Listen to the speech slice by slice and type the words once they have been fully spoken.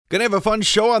Gonna have a fun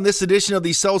show on this edition of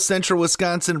the South Central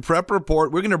Wisconsin Prep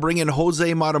Report. We're gonna bring in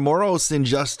Jose Matamoros in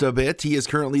just a bit. He is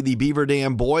currently the Beaver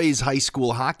Dam boys high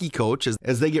school hockey coach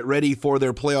as they get ready for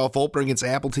their playoff opener against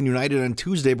Appleton United on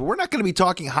Tuesday. But we're not gonna be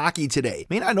talking hockey today. You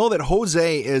may not know that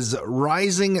Jose is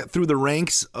rising through the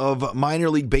ranks of minor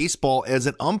league baseball as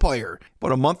an umpire.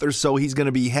 About a month or so, he's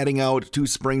gonna be heading out to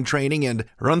spring training and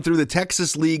run through the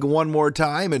Texas League one more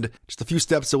time, and just a few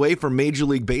steps away from Major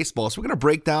League Baseball. So we're gonna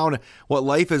break down what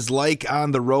life is like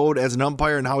on the road as an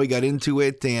umpire and how he got into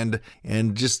it, and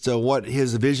just what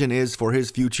his vision is for his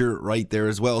future right there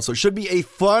as well. So it should be a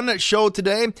fun show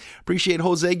today. Appreciate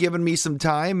Jose giving me some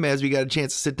time as we got a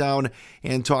chance to sit down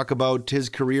and talk about his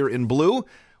career in blue.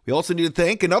 We also need to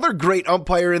thank another great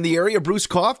umpire in the area, Bruce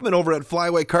Kaufman over at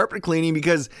Flyway Carpet Cleaning,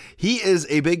 because he is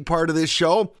a big part of this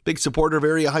show, big supporter of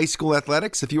area high school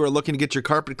athletics. If you are looking to get your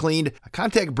carpet cleaned,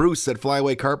 contact Bruce at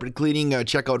Flyway Carpet Cleaning.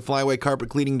 Check out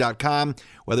flywaycarpetcleaning.com.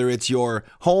 Whether it's your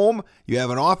home, you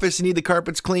have an office, you need the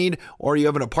carpets cleaned, or you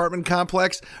have an apartment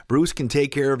complex, Bruce can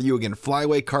take care of you. Again,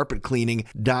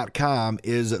 flywaycarpetcleaning.com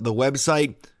is the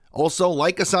website. Also,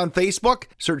 like us on Facebook,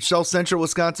 search South Central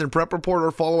Wisconsin Prep Report,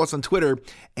 or follow us on Twitter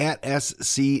at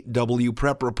SCW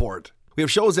Prep Report. We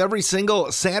have shows every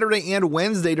single Saturday and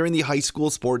Wednesday during the high school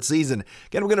sports season.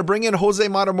 Again, we're going to bring in Jose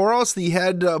Matamoros, the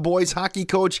head boys hockey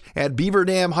coach at Beaver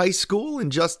Dam High School,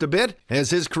 in just a bit, as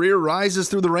his career rises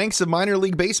through the ranks of minor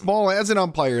league baseball as an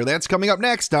umpire. That's coming up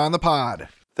next on the pod.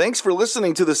 Thanks for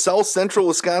listening to the South Central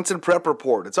Wisconsin Prep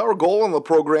Report. It's our goal on the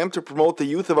program to promote the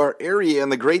youth of our area and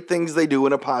the great things they do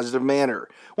in a positive manner.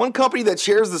 One company that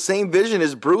shares the same vision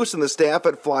is Bruce and the staff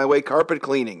at Flyway Carpet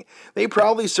Cleaning. They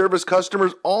proudly service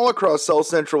customers all across South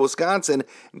Central Wisconsin,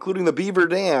 including the Beaver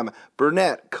Dam,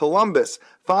 Burnett, Columbus,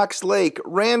 Fox Lake,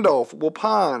 Randolph,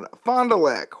 Waupun, Fond du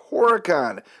Lac,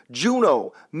 Horicon,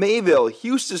 Juneau, Mayville,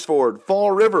 Hustisford, Fall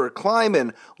River,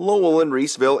 Kleiman, Lowell, and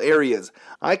Reeseville areas.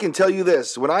 I can tell you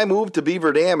this, when I moved to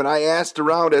Beaver Dam and I asked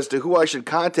around as to who I should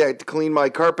contact to clean my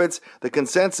carpets, the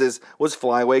consensus was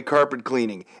Flyway Carpet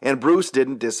Cleaning, and Bruce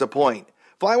didn't disappoint.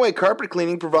 Flyway Carpet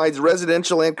Cleaning provides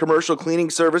residential and commercial cleaning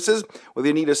services. Whether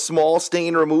you need a small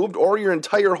stain removed or your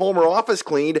entire home or office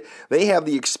cleaned, they have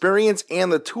the experience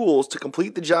and the tools to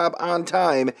complete the job on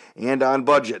time and on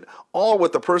budget, all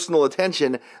with the personal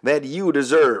attention that you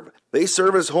deserve. They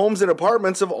service homes and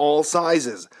apartments of all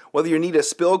sizes. Whether you need a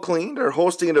spill cleaned or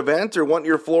hosting an event or want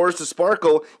your floors to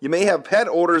sparkle, you may have pet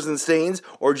odors and stains,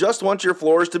 or just want your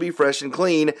floors to be fresh and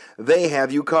clean, they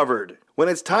have you covered. When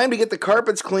it's time to get the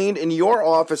carpets cleaned in your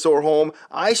office or home,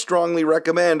 I strongly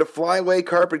recommend Flyway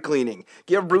Carpet Cleaning.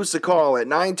 Give Bruce a call at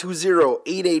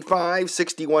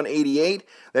 920-885-6188.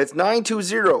 That's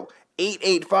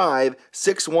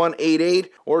 920-885-6188,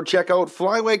 or check out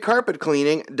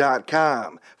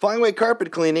flywaycarpetcleaning.com. Flyway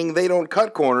Carpet Cleaning, they don't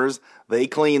cut corners, they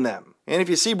clean them. And if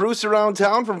you see Bruce around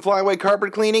town from Flyway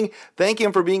Carpet Cleaning, thank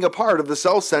him for being a part of the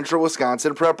South Central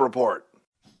Wisconsin Prep Report.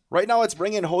 Right now, let's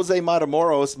bring in Jose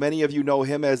Matamoros. Many of you know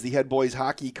him as the head boys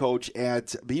hockey coach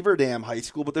at Beaver Dam High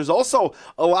School, but there's also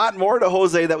a lot more to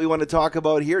Jose that we want to talk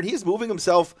about here. And he's moving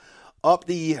himself up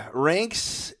the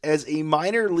ranks as a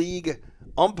minor league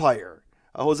umpire.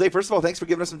 Jose, first of all, thanks for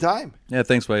giving us some time. Yeah,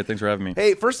 thanks, Wade. Thanks for having me.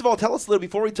 Hey, first of all, tell us a little,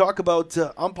 before we talk about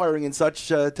umpiring and such,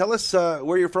 tell us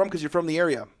where you're from, because you're from the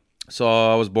area. So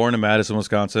I was born in Madison,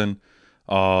 Wisconsin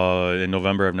in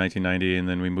November of 1990, and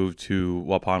then we moved to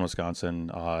Waupun,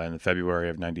 Wisconsin in February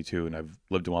of 92, and I've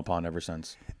lived in Waupun ever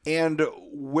since. And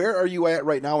where are you at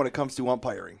right now when it comes to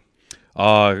umpiring?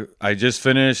 I just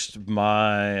finished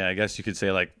my, I guess you could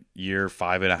say, like year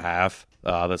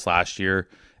 5.5 this last year.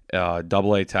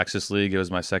 AA Texas League. It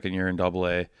was my second year in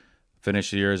AA.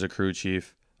 Finished the year as a crew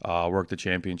chief. Worked the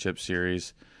championship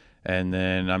series. And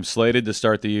then I'm slated to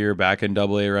start the year back in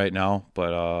AA right now,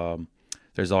 but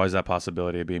there's always that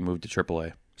possibility of being moved to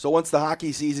AAA. So once the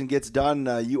hockey season gets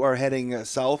done, you are heading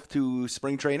south to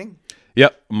spring training?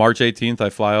 Yep. March 18th, I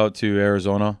fly out to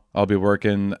Arizona. I'll be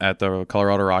working at the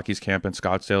Colorado Rockies camp in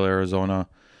Scottsdale, Arizona.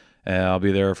 And I'll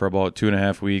be there for about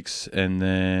 2.5 weeks, and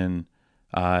then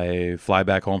I fly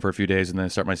back home for a few days and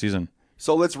then start my season.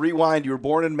 So let's rewind. You were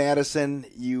born in Madison.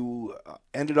 You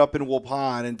ended up in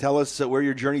Waupun, and tell us where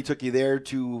your journey took you there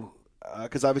to,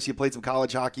 because obviously you played some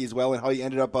college hockey as well, and how you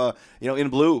ended up, in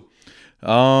blue.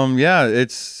 Yeah,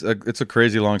 it's a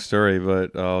crazy long story,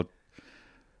 but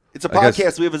it's a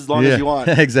podcast. We have as long as you want.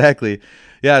 Exactly.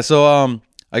 Yeah. So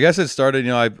I guess it started.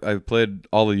 I played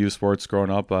all the youth sports growing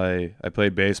up. I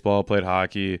played baseball, played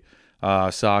hockey,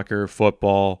 soccer,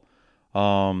 football.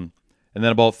 And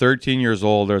then about 13 years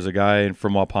old, there's a guy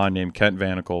from Waupun named Kent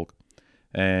Vanakolk,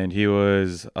 and he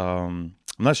was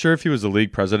I'm not sure if he was the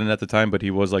league president at the time, but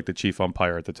he was like the chief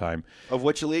umpire at the time. Of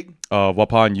which league?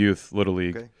 Waupun Youth Little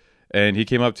League. Okay. And he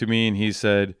came up to me and he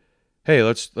said, "Hey,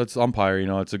 let's umpire. You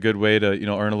know, it's a good way to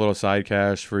earn a little side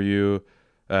cash for you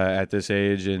at this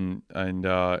age and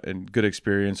good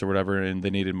experience or whatever." And they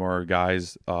needed more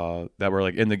guys that were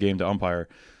like in the game to umpire.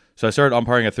 So I started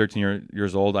umpiring at 13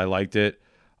 years old. I liked it.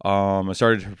 I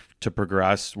started to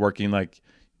progress, working like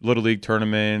Little League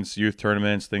tournaments, youth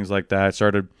tournaments, things like that.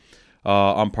 Started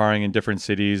umpiring in different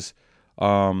cities.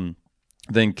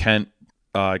 Then Kent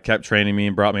kept training me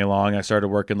and brought me along. I started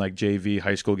working like JV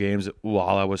high school games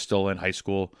while I was still in high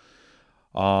school.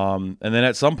 And then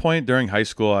at some point during high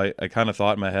school, I kind of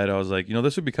thought in my head, I was like,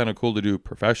 this would be kind of cool to do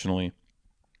professionally.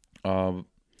 So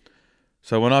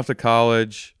I went off to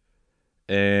college,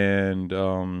 and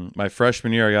my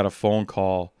freshman year, I got a phone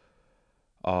call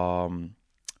from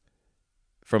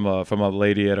a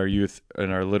lady at our youth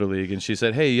in our Little League, and she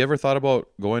said, "Hey, you ever thought about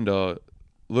going to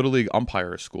Little League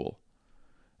umpire school?"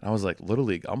 And I was like, "Little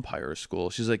League umpire school?"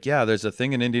 She's like, "Yeah, there's a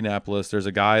thing in Indianapolis. There's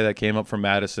a guy that came up from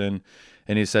Madison,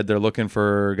 and he said they're looking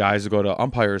for guys to go to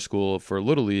umpire school for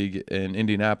Little League in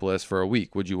Indianapolis for a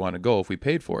week. Would you want to go if we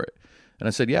paid for it?" And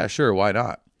I said, "Yeah, sure, why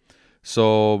not?"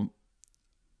 So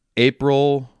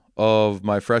April of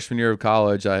my freshman year of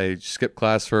college, I skipped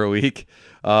class for a week.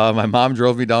 My mom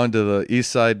drove me down to the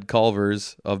East Side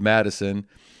Culvers of Madison.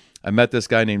 I met this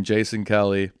guy named Jason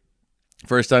Kelly.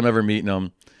 First time ever meeting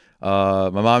him. My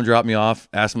mom dropped me off,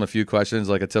 asked him a few questions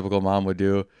like a typical mom would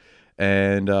do,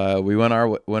 and we went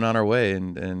on our way,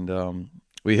 and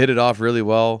we hit it off really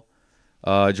well.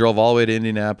 Drove all the way to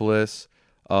Indianapolis.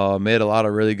 Made a lot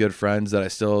of really good friends that I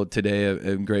still today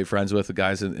am great friends with, the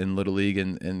guys in Little League,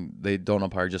 and they don't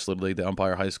umpire just Little League, they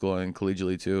umpire high school and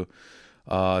collegiately too.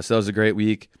 So that was a great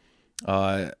week.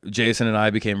 Jason and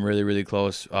I became really, really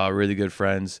close, really good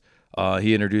friends.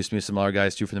 He introduced me to some other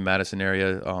guys too from the Madison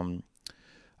area.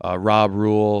 Rob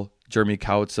Rule, Jeremy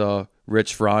Kautza,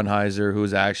 Rich Fraunheiser,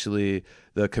 who's actually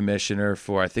the commissioner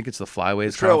for, I think it's the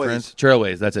Flyways Conference.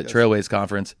 Trailways, that's it, yes. Trailways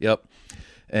Conference, yep.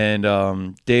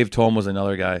 And Dave Tome was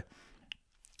another guy.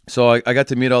 So I got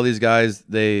to meet all these guys.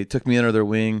 They took me under their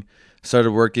wing,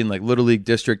 started working like Little League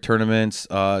district tournaments,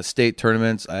 state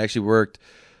tournaments. I actually worked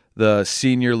the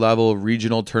senior level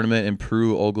regional tournament in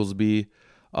Peru, Oglesby,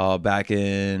 back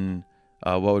in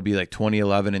what would be like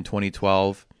 2011 and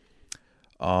 2012.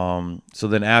 So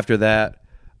then after that,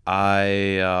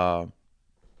 I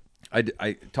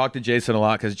talked to Jason a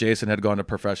lot because Jason had gone to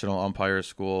professional umpire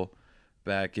school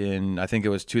back in, I think it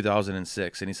was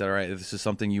 2006. And he said, "All right, if this is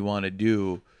something you want to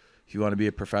do, if you want to be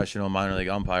a professional minor league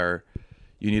umpire,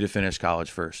 you need to finish college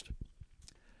first."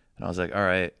 And I was like, all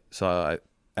right. So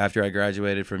after I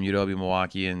graduated from UW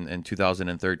Milwaukee in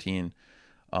 2013,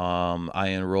 I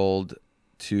enrolled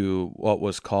to what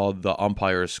was called the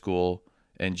umpire school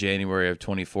in January of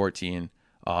 2014.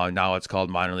 Now it's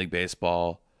called Minor League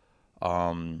Baseball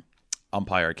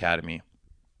Umpire Academy.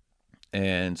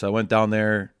 And so I went down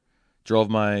there, drove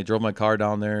my car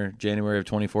down there January of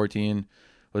 2014,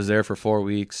 was there for 4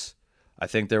 weeks. I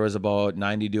think there was about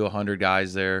 90 to 100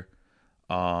 guys there,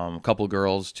 a couple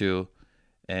girls too.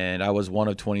 And I was one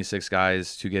of 26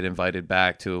 guys to get invited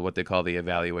back to what they call the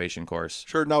evaluation course.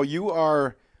 Sure. Now you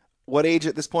are what age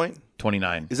at this point?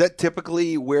 29. Is that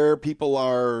typically where people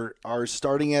are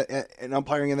starting at and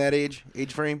umpiring in that age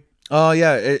frame? Oh,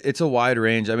 yeah. It's a wide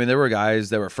range. I mean, there were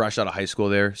guys that were fresh out of high school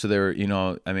there. So they were,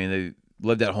 they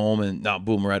lived at home and now,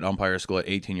 boom, we're at umpire school at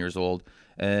 18 years old.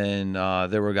 And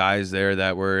there were guys there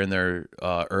that were in their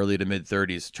early to mid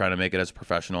 30s trying to make it as a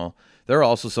professional. There are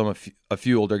also a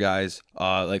few older guys,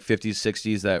 like 50s,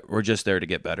 60s, that were just there to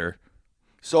get better.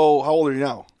 So how old are you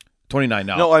now? 29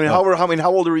 now. No, I mean,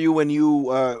 how old were you when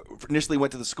you initially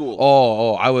went to the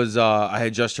school? I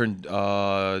had just turned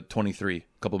 23 a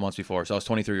couple of months before. So I was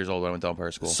 23 years old when I went to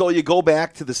umpire school. So you go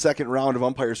back to the second round of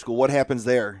umpire school. What happens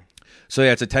there? So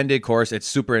yeah, it's a 10-day course. It's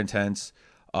super intense.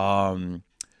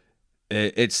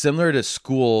 It's similar to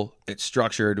school. It's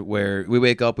structured where we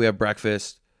wake up, we have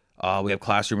breakfast, we have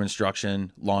classroom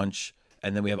instruction, lunch,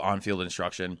 and then we have on-field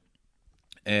instruction.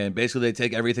 And basically they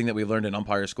take everything that we've learned in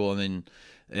umpire school and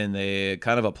they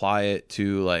kind of apply it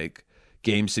to like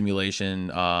game simulation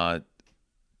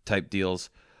type deals.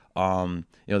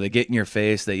 They get in your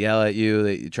face, they yell at you,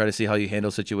 they try to see how you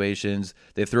handle situations.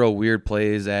 They throw weird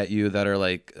plays at you that are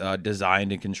like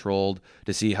designed and controlled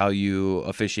to see how you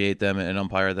officiate them and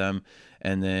umpire them.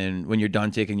 And then when you're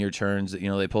done taking your turns,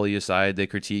 they pull you aside, they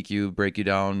critique you, break you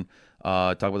down,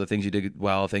 talk about the things you did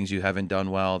well, things you haven't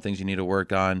done well, things you need to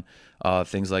work on,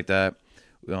 things like that.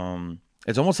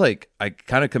 It's almost like I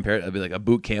kind of compare it to be like a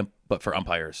boot camp, but for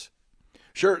umpires.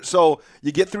 Sure. So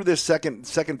you get through this second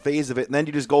phase of it, and then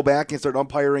you just go back and start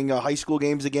umpiring high school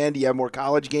games again. Do you have more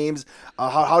college games?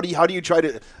 How do you try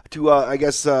to I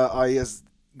guess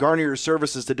garner your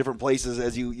services to different places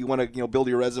as you want to build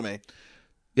your resume?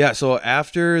 Yeah. So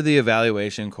after the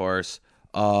evaluation course,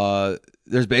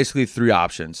 there's basically three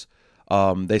options.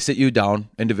 They sit you down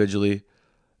individually,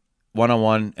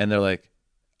 one-on-one, and they're like,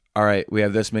 all right, we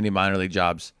have this many minor league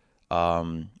jobs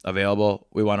available.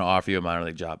 We want to offer you a minor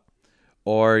league job.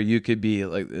 Or you could be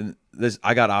like this.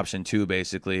 I got option two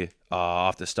basically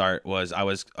off the start. I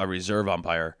was a reserve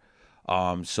umpire.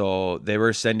 So they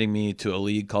were sending me to a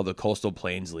league called the Coastal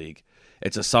Plains League.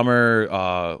 It's a summer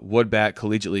woodbat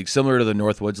collegiate league, similar to the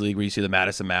Northwoods League, where you see the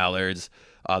Madison Mallards,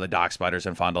 the Dock Spiders,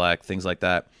 and Fond du Lac, things like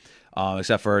that.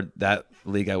 Except for that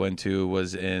league I went to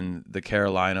was in the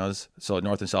Carolinas, so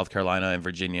North and South Carolina and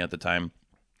Virginia at the time.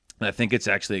 And I think it's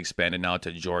actually expanded now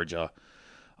to Georgia.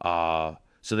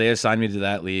 So they assigned me to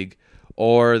that league.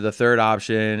 Or the third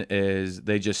option is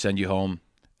they just send you home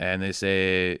and they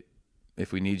say,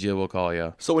 if we need you, we'll call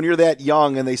you. So when you're that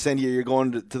young and they send you, you're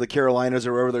going to the Carolinas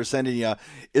or wherever they're sending you.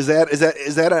 Is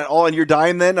that all on your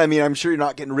dime then? I mean, I'm sure you're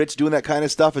not getting rich doing that kind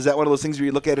of stuff. Is that one of those things where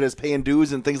you look at it as paying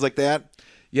dues and things like that?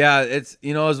 Yeah, it's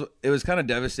it was kind of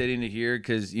devastating to hear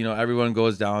because everyone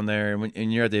goes down there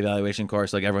and you're at the evaluation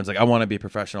course, like everyone's like, I want to be a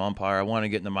professional umpire, I want to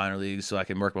get in the minor leagues so I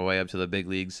can work my way up to the big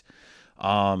leagues.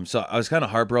 So I was kind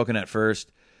of heartbroken at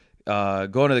first.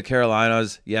 Going to the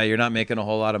Carolinas, yeah, you're not making a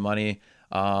whole lot of money.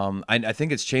 I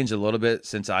think it's changed a little bit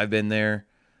since I've been there,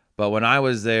 but when I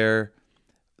was there,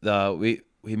 we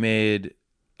made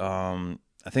I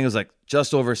think it was like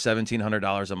just over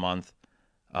 $1,700 a month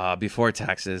before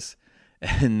taxes.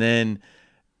 And then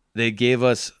they gave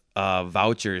us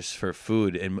vouchers for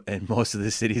food in most of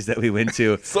the cities that we went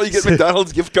to. So you get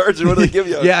McDonald's gift cards, or what do they give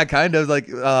you? Yeah, kind of like.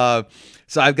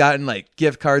 So I've gotten like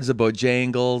gift cards of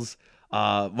Bojangles.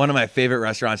 One of my favorite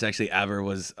restaurants actually ever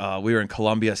was we were in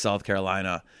Columbia, South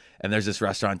Carolina, and there's this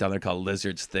restaurant down there called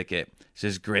Lizard's Thicket. It's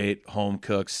just great home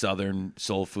cooked Southern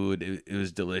soul food. It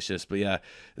was delicious. But yeah,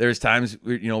 there's times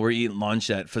we're eating lunch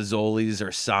at Fazoli's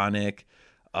or Sonic.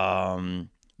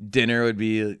 Dinner would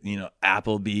be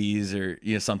Applebee's or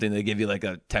something. They give you like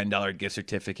a $10 gift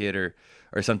certificate or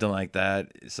something like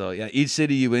that. So yeah, each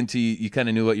city you went to, you kind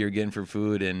of knew what you were getting for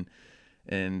food, and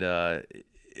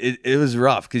it was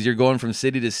rough because you're going from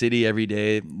city to city every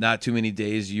day. Not too many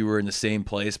days you were in the same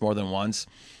place more than once.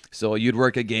 So you'd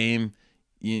work a game,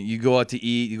 you go out to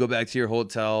eat, you go back to your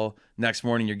hotel. Next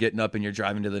morning you're getting up and you're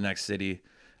driving to the next city.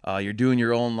 You're doing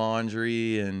your own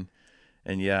laundry and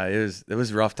yeah, it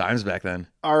was rough times back then.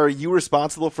 Are you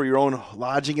responsible for your own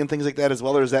lodging and things like that as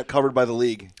well, or is that covered by the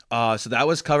league? So that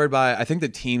was covered by, I think the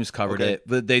teams covered Okay. it,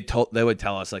 but they would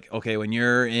tell us like, okay, when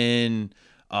you're in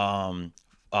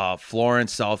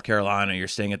Florence, South Carolina, you're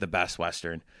staying at the Best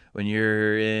Western. When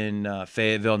you're in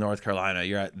Fayetteville, North Carolina,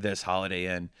 you're at this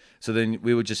Holiday Inn. So then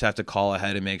we would just have to call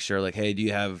ahead and make sure, like, hey, do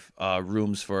you have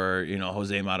rooms for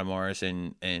Jose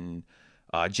Matamoros and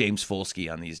James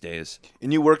Folsky on these days?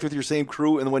 And you worked with your same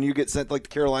crew, and when you get sent like the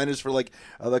Carolinas for like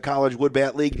the College Wood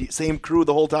Bat League, same crew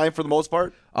the whole time for the most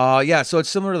part? Yeah, so it's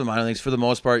similar to the minor leagues. For the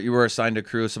most part, you were assigned a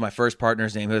crew. So my first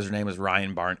partner's name was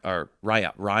Ryan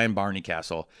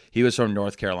Barneycastle. He was from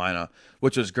North Carolina,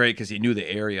 which was great because he knew the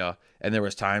area. And there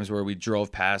was times where we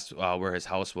drove past where his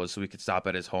house was, so we could stop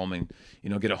at his home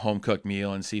and get a home cooked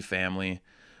meal and see family.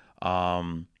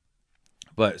 But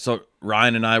so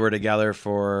Ryan and I were together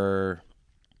for,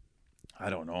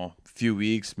 I don't know, a few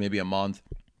weeks, maybe a month.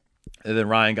 And then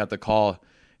Ryan got the call,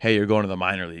 hey, you're going to the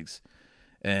minor leagues.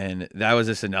 And that was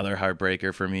just another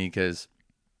heartbreaker for me because,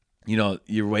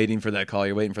 you're waiting for that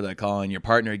call, and your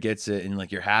partner gets it, and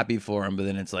like you're happy for him, but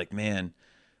then it's like, man,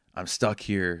 I'm stuck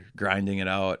here grinding it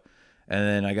out. And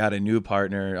then I got a new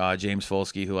partner, James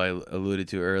Folsky, who I alluded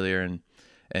to earlier, and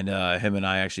him and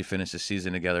I actually finished the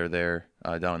season together there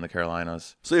down in the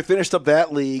Carolinas. So you finished up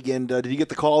that league, and did you get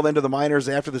the call then to the minors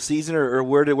after the season, or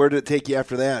where did it take you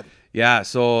after that? Yeah,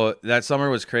 so that summer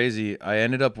was crazy. I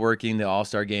ended up working the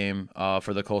All-Star game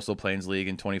for the Coastal Plains League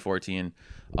in 2014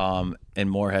 in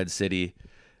Morehead City.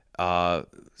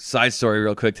 Side story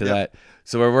real quick to that.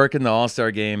 So we're working the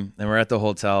All-Star game, and we're at the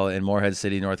hotel in Morehead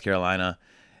City, North Carolina,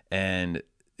 and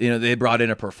they brought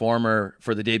in a performer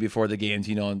for the day before the games,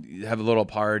 have a little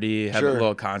party, have a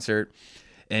little concert.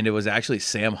 And it was actually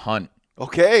Sam Hunt.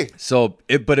 Okay. So,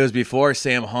 but it was before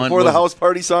Sam Hunt. Before the house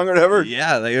party song or whatever?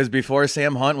 Yeah, like it was before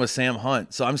Sam Hunt was Sam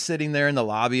Hunt. So I'm sitting there in the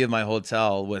lobby of my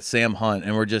hotel with Sam Hunt,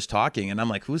 and we're just talking. And I'm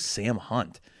like, who's Sam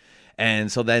Hunt? And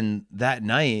so then that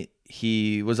night,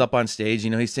 he was up on stage.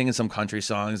 He's singing some country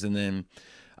songs. And then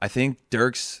I think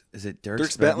is it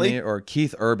Dirks Bentley or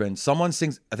Keith Urban? Someone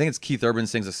sings. I think it's Keith Urban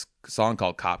sings a song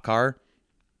called "Cop Car."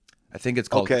 I think it's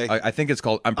called. Okay. I think it's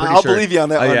called. I'm pretty I'll sure. believe you on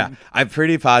that one. Yeah, I'm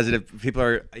pretty positive. People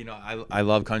are. I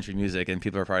love country music, and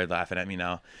people are probably laughing at me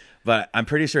now, but I'm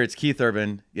pretty sure it's Keith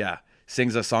Urban. Yeah,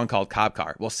 sings a song called "Cop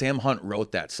Car." Well, Sam Hunt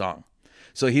wrote that song,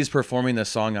 so he's performing this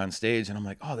song on stage, and I'm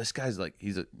like, oh, this guy's like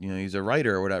he's a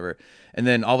writer or whatever. And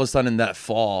then all of a sudden that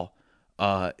fall,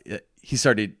 he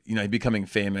started becoming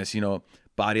famous.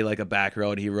 Body Like a Back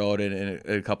Road. He wrote it and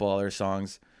a couple other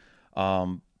songs.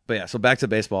 But yeah, so back to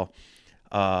baseball.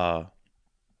 So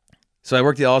I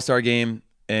worked the All-Star game,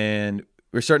 and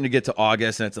we're starting to get to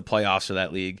August, and it's the playoffs for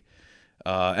that league,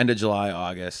 end of July,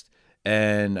 August.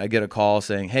 And I get a call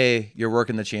saying, "Hey, you're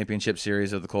working the championship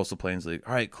series of the Coastal Plains League."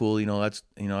 All right, cool. That's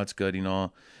good.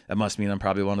 That must mean I'm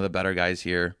probably one of the better guys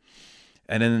here.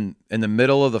 And then in the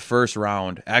middle of the first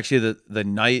round, actually the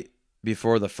night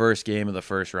before the first game of the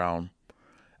first round,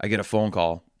 I get a phone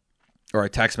call or a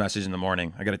text message in the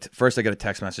morning. I get a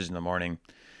text message in the morning.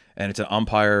 And it's an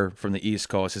umpire from the East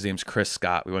Coast. His name's Chris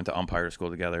Scott. We went to umpire school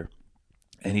together.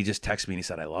 And he just texted me and he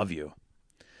said, "I love you."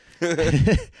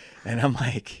 And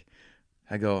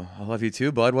I go, "I love you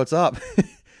too, bud. What's up?"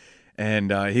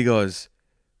 And he goes,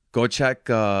 "Go check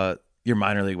your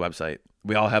minor league website.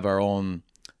 We all have our own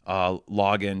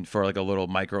login for like a little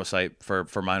microsite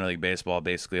for minor league baseball,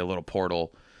 basically a little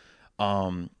portal."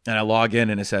 And I log in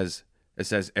and it says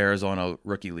Arizona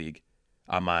Rookie League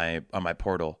on my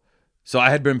portal. So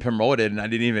I had been promoted and I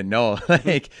didn't even know.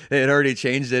 Like they had already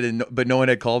changed it, but no one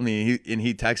had called me.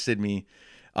 He texted me,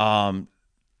 and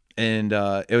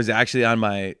it was actually on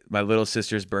my little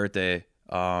sister's birthday,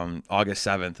 August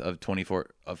 7th of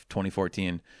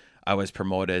 2014. I was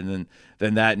promoted, and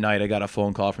then that night I got a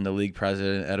phone call from the league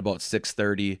president at about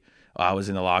 6:30. I was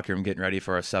in the locker room getting ready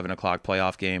for a 7:00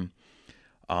 playoff game,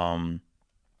 and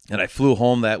I flew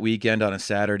home that weekend on a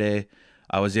Saturday.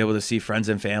 I was able to see friends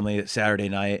and family Saturday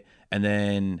night. And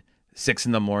then 6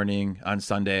 a.m. on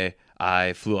Sunday,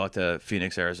 I flew out to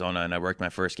Phoenix, Arizona, and I worked my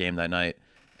first game that night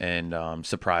and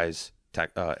surprise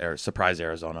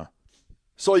Arizona.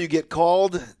 So you get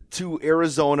called to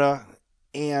Arizona,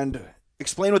 and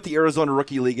explain what the Arizona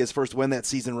Rookie League is first, when that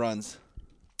season runs.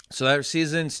 So that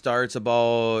season starts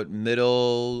about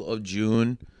middle of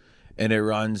June, and it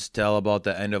runs till about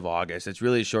the end of August. It's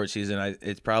really a short season.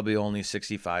 It's probably only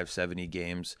 65, 70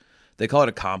 games. They call it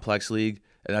a complex league.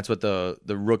 And that's what the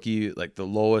rookie, like the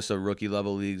lowest of rookie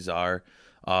level leagues are.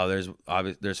 There's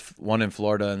one in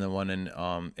Florida and then one in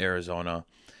Arizona,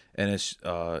 and it's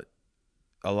you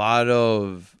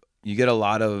get a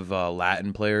lot of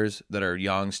Latin players that are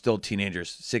young, still teenagers,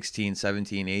 16,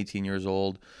 17, 18 years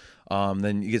old.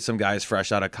 Then you get some guys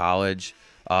fresh out of college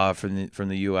from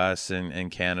the U.S.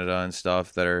 and Canada and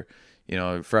stuff that are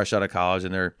fresh out of college,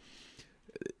 and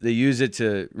they use it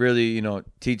to really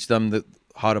teach them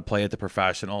how to play at the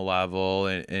professional level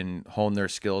and hone their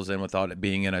skills in without it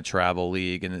being in a travel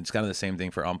league. And it's kind of the same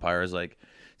thing for umpires. Like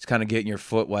it's kind of getting your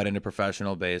foot wet into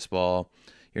professional baseball.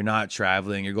 You're not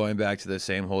traveling. You're going back to the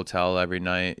same hotel every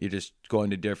night. You're just going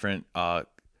to different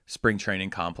spring training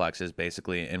complexes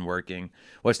basically and working.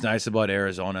 What's nice about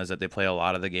Arizona is that they play a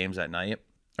lot of the games at night,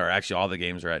 or actually all the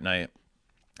games are at night,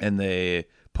 and they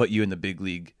put you in the big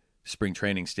league spring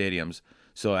training stadiums.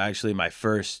 So actually my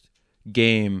first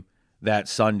game that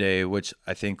Sunday, which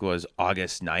I think was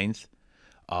August 9th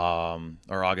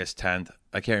or August 10th.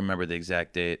 I can't remember the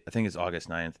exact date. I think it's August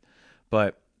 9th.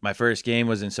 But my first game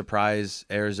was in Surprise,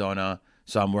 Arizona.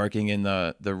 So I'm working in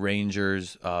the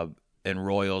Rangers and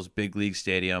Royals big league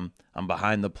stadium. I'm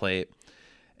behind the plate.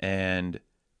 And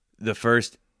the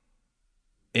first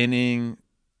inning,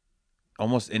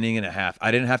 almost inning and a half, I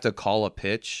didn't have to call a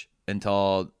pitch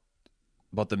until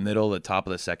about the middle, the top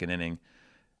of the second inning.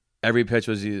 Every pitch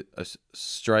was a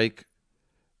strike.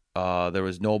 There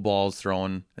was no balls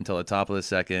thrown until the top of the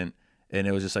second, and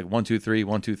it was just like 1, 2, 3,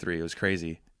 1, 2, 3. It was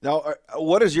crazy. Now,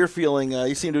 what is your feeling?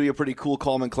 You seem to be a pretty cool,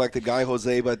 calm, and collected guy,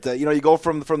 Jose. But you go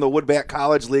from the Woodback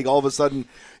College League. All of a sudden,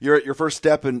 you're at your first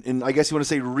step in I guess you want to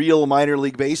say real minor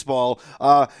league baseball.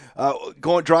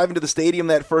 Driving to the stadium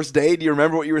that first day. Do you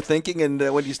remember what you were thinking? And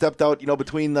when you stepped out,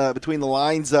 between the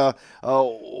lines,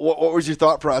 what was your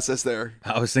thought process there?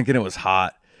 I was thinking it was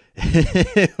hot.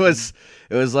 It was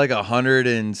like 100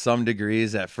 and some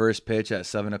degrees at first pitch at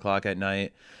 7:00 at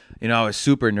night. I was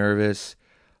super nervous.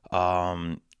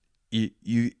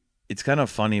 It's kind of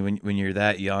funny when you're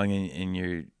that young and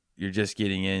you're just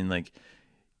getting in, like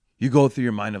you go through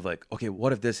your mind of like, okay,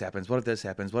 what if this happens? What if this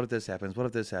happens? What if this happens? What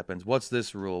if this happens? What's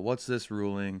this rule? What's this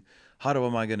ruling?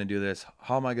 Am I going to do this?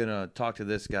 How am I going to talk to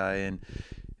this guy?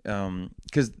 And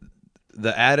because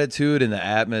the attitude and the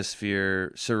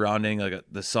atmosphere surrounding like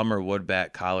the Summer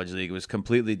Woodbat College League was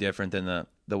completely different than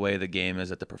the way the game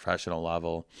is at the professional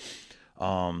level.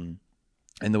 And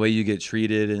the way you get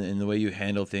treated and the way you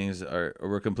handle things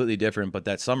were completely different. But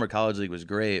that Summer College League was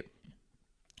great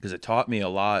because it taught me a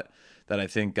lot that I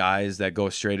think guys that go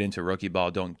straight into rookie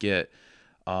ball don't get.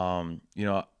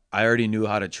 I already knew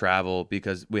how to travel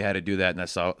because we had to do that in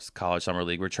the college summer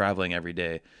league. We're traveling every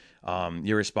day.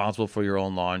 You're responsible for your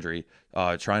own laundry,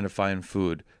 trying to find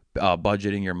food,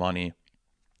 budgeting your money.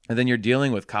 And then you're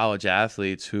dealing with college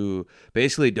athletes who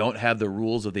basically don't have the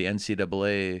rules of the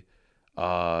NCAA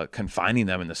confining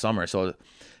them in the summer. So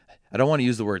I don't want to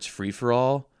use the words free for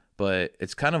all, but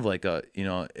it's kind of like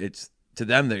it's to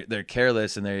them, they're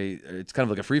careless and it's kind of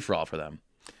like a free for all for them.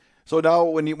 So now,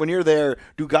 when you're there,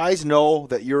 do guys know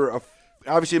that you're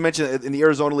obviously you mentioned in the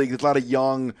Arizona League, there's a lot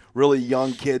of really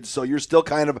young kids, so you're still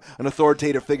kind of an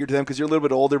authoritative figure to them because you're a little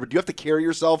bit older. But do you have to carry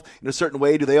yourself in a certain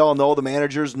way? Do they all know? The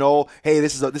managers know? Hey,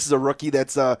 this is a rookie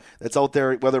that's out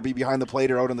there, whether it be behind the plate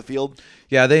or out on the field.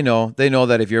 Yeah, they know. They know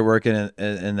that if you're working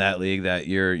in that league, that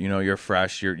you're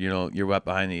fresh. You're wet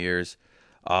behind the ears.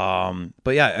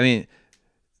 But yeah, I mean,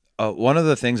 one of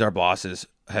the things our bosses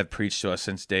have preached to us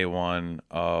since day one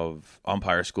of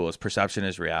umpire school is perception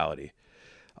is reality.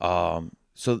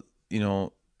 So, the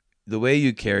way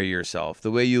you carry yourself,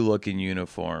 the way you look in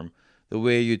uniform, the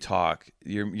way you talk,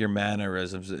 your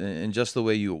mannerisms, and just the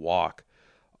way you walk,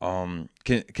 can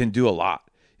do a lot.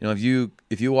 If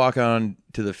you walk on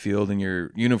to the field and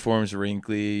your uniform's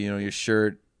wrinkly, your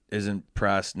shirt isn't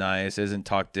pressed nice, isn't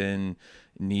tucked in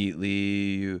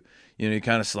neatly, you're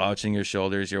kind of slouching your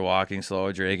shoulders, you're walking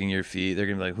slow, dragging your feet, they're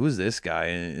gonna be like, who's this guy?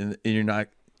 And you're not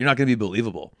gonna be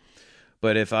believable.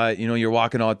 But if you're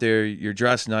walking out there, you're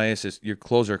dressed nice, your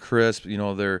clothes are crisp,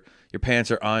 your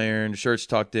pants are ironed, shirt's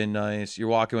tucked in nice, you're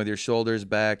walking with your shoulders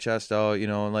back, chest out,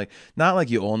 and like, not like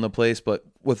you own the place, but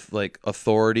with like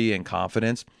authority and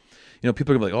confidence, people are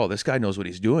gonna be like, oh, this guy knows what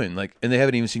he's doing. Like, and they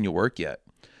haven't even seen you work yet.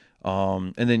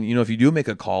 And then, if you do make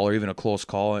a call or even a close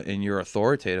call and you're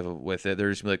authoritative with it, they're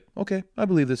just like, okay, I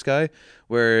believe this guy.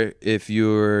 Where if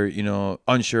you're,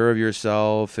 unsure of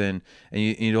yourself and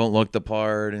you don't look the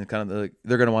part and kind of like,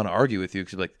 they're going to want to argue with you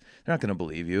because like, they're not going to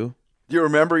believe you. Do you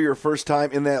remember your first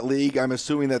time in that league? I'm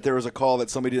assuming that there was a call that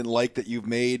somebody didn't like that you've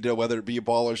made, whether it be a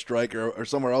ball or strike or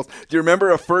somewhere else. Do you remember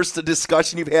a first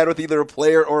discussion you've had with either a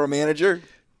player or a manager?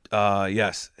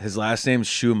 Yes. His last name's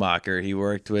Schumacher. He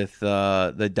worked with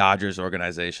the Dodgers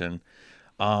organization.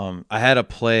 I had a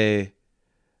play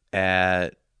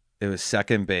it was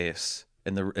second base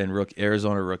in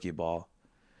Arizona rookie ball.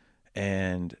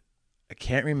 And I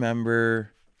can't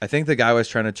remember. I think the guy was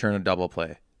trying to turn a double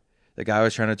play.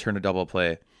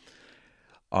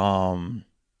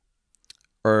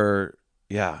 Or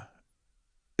yeah.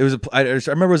 I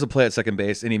remember it was a play at second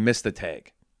base and he missed the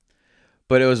tag.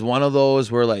 But it was one of those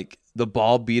where like the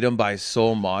ball beat him by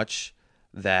so much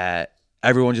that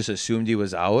everyone just assumed he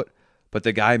was out, but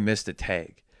the guy missed a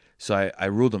tag. So I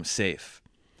ruled him safe.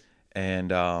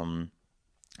 And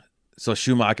so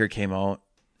Schumacher came out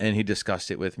and he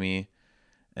discussed it with me.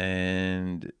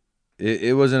 And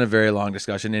it wasn't a very long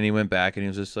discussion. And he went back and he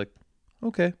was just like,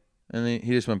 okay. And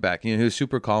he just went back. He was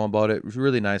super calm about it. He was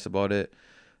really nice about it.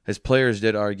 His players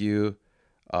did argue.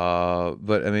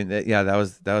 But I mean, that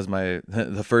was my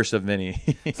the first of many.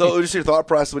 So, just your thought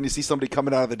process when you see somebody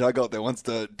coming out of the dugout that wants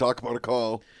to talk about a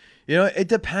call. It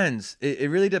depends. It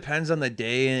really depends on the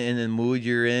day and the mood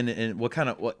you're in and what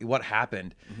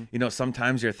happened. Mm-hmm.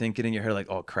 Sometimes you're thinking in your head like,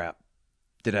 oh crap,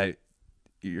 did I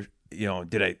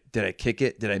kick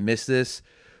it? Did I miss this?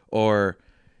 Or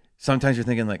sometimes you're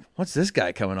thinking like, what's this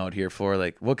guy coming out here for?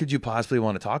 Like, what could you possibly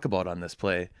want to talk about on this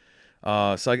play?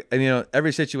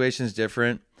 Every situation is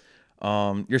different.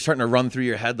 You're starting to run through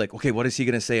your head like, okay, what is he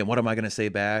going to say and what am I going to say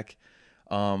back?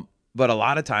 But a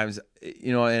lot of times,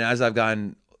 and as I've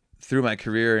gotten through my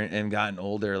career and gotten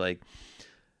older, like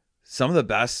some of the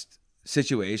best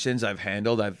situations I've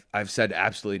handled, I've said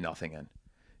absolutely nothing in.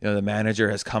 The manager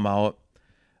has come out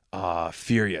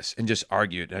furious and just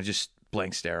argued. I just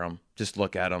blank stare him, just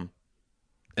look at him.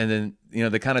 And then,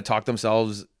 they kind of talk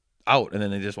themselves out and then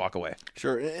they just walk away.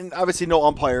 Sure. And obviously no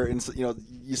umpire, and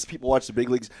people watch the big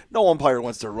leagues, no umpire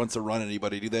wants to run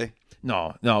anybody, do they?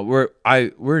 No,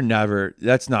 we're never,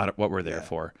 that's not what we're there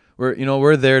for.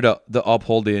 We're there to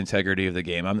uphold the integrity of the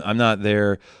game. I'm not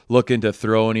there looking to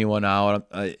throw anyone out.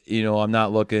 I'm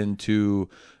not looking to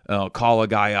call a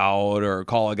guy out or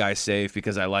call a guy safe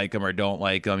because I like him or don't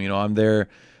like him.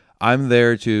 I'm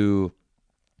there to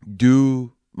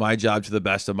do my job to the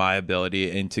best of my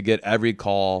ability and to get every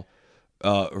call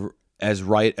as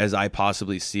right as I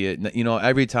possibly see it. You know, not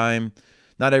every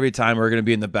time we're going to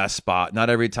be in the best spot. Not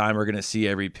every time we're going to see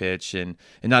every pitch, and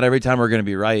not every time we're going to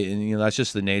be right. And, you know, that's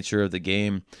just the nature of the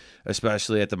game,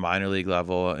 especially at the minor league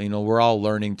level. You know, we're all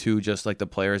learning too, just like the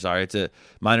players are.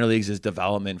 Minor leagues is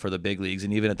development for the big leagues.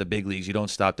 And even at the big leagues, you don't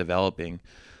stop developing.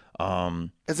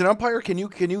 As an umpire, can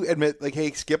you admit, like,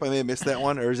 hey, Skip, I may have missed that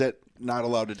one, or is that not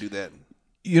allowed to do that?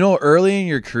 You know, early in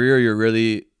your career, you're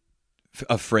really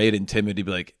afraid and timid to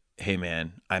be like, hey,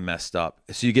 man, I messed up.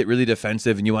 So you get really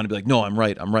defensive and you want to be like, no, I'm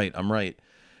right.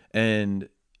 And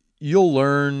you'll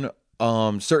learn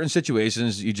certain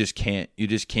situations you just can't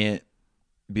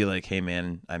be like, hey,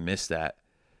 man, I missed that.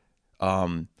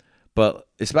 But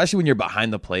especially when you're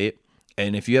behind the plate,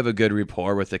 and if you have a good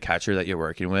rapport with the catcher that you're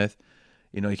working with,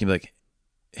 you know, you can be like,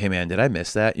 hey, man, did I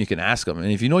miss that? You can ask them.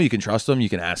 And if you know you can trust them, you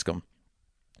can ask them.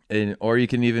 Or you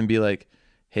can even be like,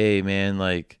 hey, man,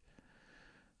 like,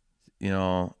 you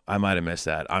know, I might have missed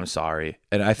that. I'm sorry.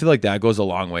 And I feel like that goes a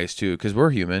long ways too, because we're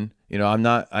human. You know,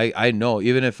 I know,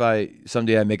 even if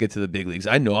someday I make it to the big leagues,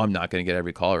 I know I'm not going to get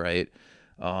every call right.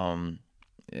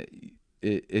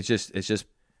 It's just,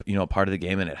 you know, part of the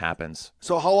game, and it happens.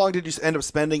 So how long did you end up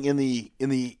spending in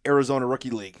the Arizona Rookie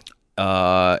League?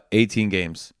 18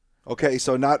 games. Okay,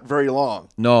 so not very long.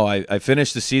 No, I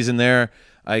finished the season there.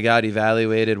 I got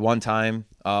evaluated one time,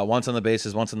 once on the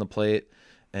bases, once on the plate,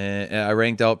 and I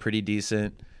ranked out pretty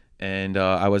decent. And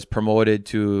I was promoted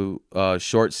to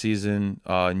short season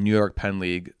New York Penn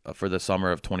League for the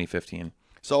summer of 2015.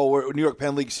 So New York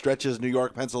Penn League stretches New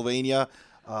York, Pennsylvania,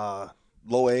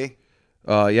 low A.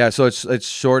 Yeah, so it's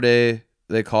short A,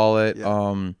 they call it.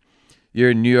 Yeah.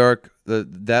 You're in New York.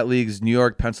 That league's New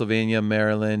York, Pennsylvania,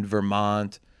 Maryland,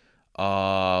 Vermont,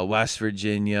 West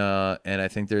Virginia, and I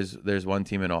think there's one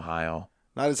team in Ohio.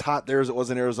 Not as hot there as it was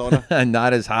in Arizona.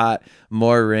 Not as hot,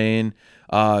 more rain.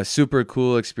 Super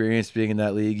cool experience being in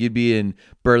that league. You'd be in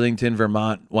Burlington,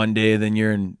 Vermont one day, then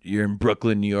you're in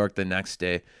Brooklyn, New York the next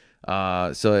day.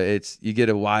 So you get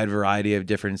a wide variety of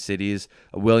different cities.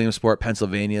 Williamsport,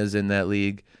 Pennsylvania is in that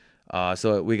league.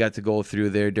 So we got to go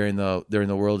through there during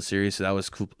the World Series. So that was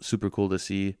super cool to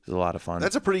see. It was a lot of fun.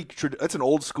 That's that's an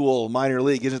old school minor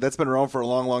league, isn't it? That's been around for a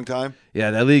long, long time.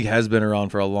 Yeah, that league has been around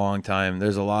for a long time.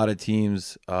 There's a lot of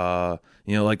teams, you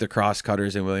know, like the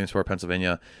Crosscutters in Williamsport,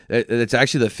 Pennsylvania. It's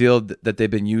actually the field that they've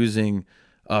been using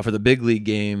for the big league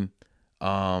game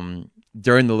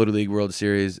during the Little League World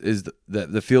Series. Is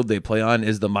the field they play on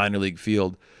is the minor league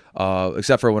field.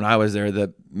 Except for when I was there,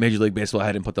 the Major League Baseball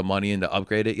hadn't put the money in to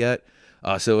upgrade it yet.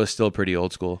 So it was still pretty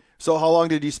old school. So how long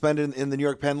did you spend in the New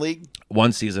York Penn League?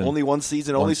 One season. Only one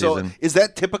season? One season. So is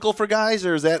that typical for guys,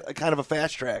 or is that a kind of a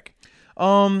fast track?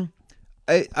 I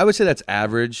would say that's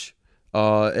average.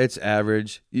 It's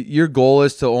average. Your goal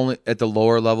is to only, at the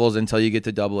lower levels until you get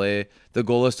to AA, the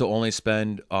goal is to only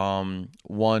spend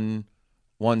one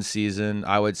season,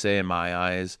 I would say, in my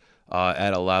eyes,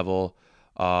 at a level.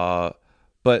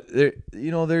 But there, you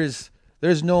know, there's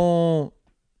no.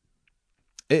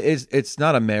 It's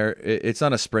not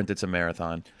a sprint. It's a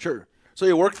marathon. Sure. So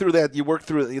you work through that. You work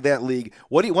through that league.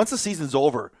 Once the season's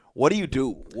over, what do you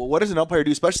do? What does an umpire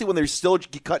do, especially when they're still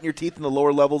cutting your teeth in the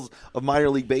lower levels of minor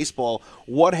league baseball?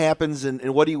 What happens, and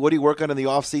what do you work on in the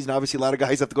off season? Obviously, a lot of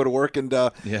guys have to go to work and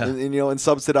you know, and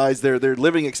subsidize their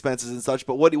living expenses and such.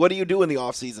 But what do you do in the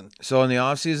off season? So in the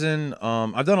off season,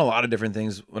 I've done a lot of different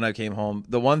things. When I came home,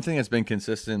 the one thing that's been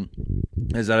consistent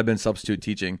is that I've been substitute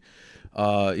teaching.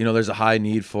 You know, there's a high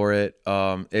need for it.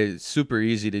 It's super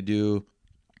easy to do.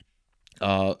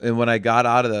 And when I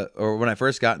when I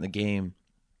first got in the game,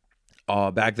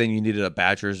 back then you needed a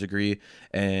bachelor's degree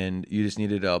and you just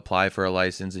needed to apply for a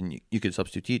license and you could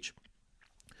substitute teach.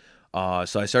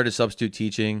 So I started substitute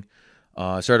teaching,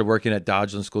 started working at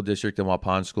Dodgeland School District and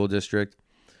Waupun School District.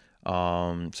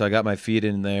 So I got my feet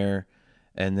in there,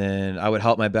 and then I would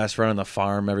help my best friend on the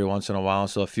farm every once in a while.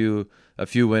 So a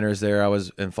few winters there, I was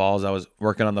in falls, I was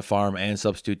working on the farm and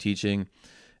substitute teaching.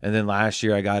 And then last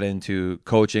year I got into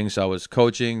coaching. So I was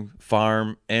coaching,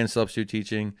 farm, and substitute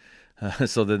teaching.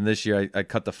 So then this year I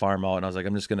cut the farm out, and I was like,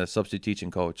 I'm just going to substitute teach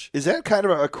and coach. Is that kind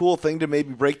of a cool thing to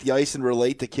maybe break the ice and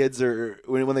relate to kids, or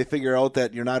when they figure out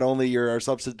that you're not only your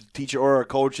substitute teacher or a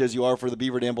coach as you are for the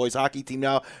Beaver Dam boys hockey team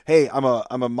now? Hey, I'm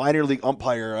a minor league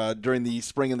umpire during the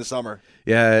spring and the summer.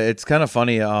 Yeah, it's kind of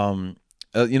funny.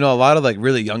 You know, a lot of like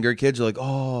really younger kids are like,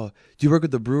 oh, do you work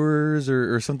with the Brewers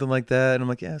or something like that? And I'm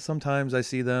like, yeah, sometimes I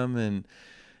see them.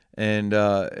 And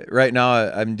right now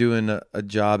I'm doing a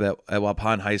job at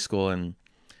Waupun High School,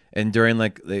 and during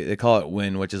like they call it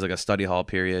WIN, which is like a study hall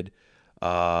period.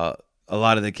 A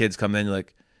lot of the kids come in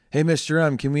like, hey, Mr.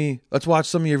 M, let's watch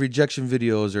some of your rejection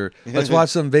videos, or let's watch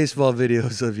some baseball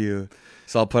videos of you.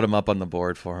 So I'll put them up on the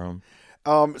board for him.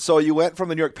 So you went from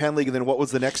the New York Penn League, and then what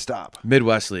was the next stop?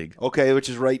 Midwest League. Okay, which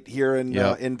is right here, and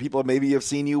Yep. and people maybe have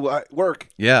seen you work.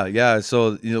 Yeah.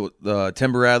 So the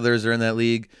Timber Rattlers are in that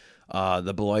league.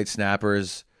 The Beloit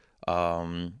Snappers.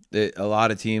 A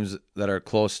lot of teams that are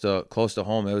close to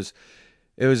home.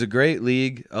 It was a great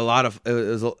league. It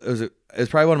was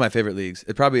probably one of my favorite leagues.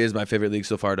 It probably is my favorite league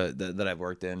so far that I've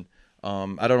worked in.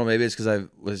 I don't know. Maybe it's because I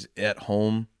was at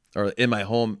home or in my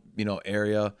home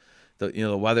area.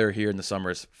 The weather here in the summer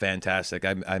is fantastic.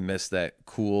 I miss that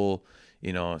cool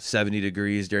 70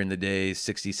 degrees during the day,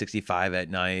 60, 65 at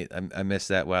night. I miss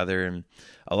that weather, and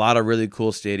a lot of really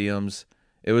cool stadiums.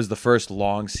 It was the first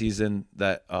long season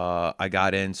that I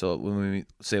got in. So when we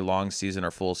say long season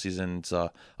or full season, it's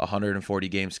a 140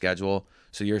 game schedule.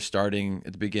 So you're starting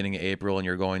at the beginning of April and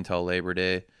you're going till Labor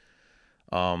Day.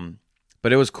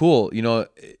 But it was cool,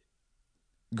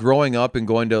 growing up and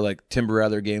going to like Timber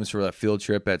Rattler games for a field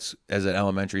trip as an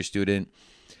elementary student,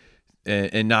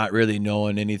 and not really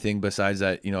knowing anything besides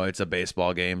that it's a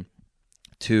baseball game,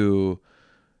 to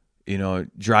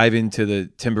driving to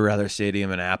the Timber Rattler Stadium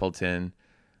in Appleton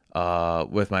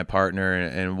with my partner,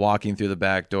 and walking through the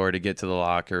back door to get to the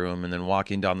locker room, and then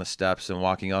walking down the steps and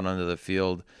walking out onto the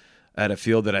field at a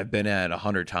field that I've been at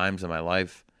 100 times in my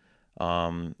life.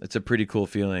 It's a pretty cool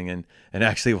feeling, and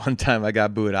actually one time I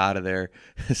got booed out of there,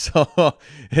 so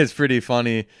it's pretty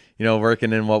funny,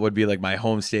 working in what would be like my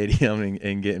home stadium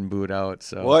and getting booed out.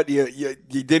 So what, you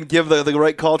didn't give the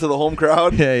right call to the home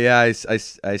crowd? Yeah.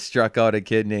 I struck out a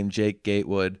kid named Jake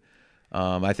Gatewood.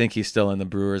 I think he's still in the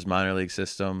Brewers minor league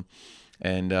system,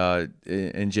 and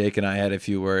Jake and I had a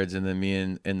few words, and then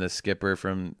me and the skipper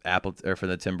from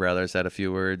the Timber Rattlers had a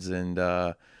few words, and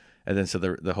then so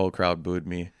the whole crowd booed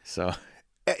me. So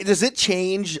does it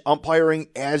change umpiring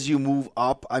as you move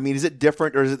up? I mean, is it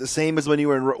different, or is it the same as when you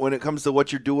were when it comes to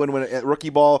what you're doing at rookie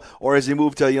ball, or as you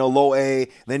move to low A,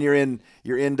 then you're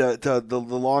into the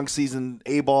long season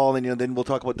A ball, and then we'll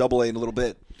talk about double A in a little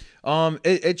bit.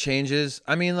 It changes.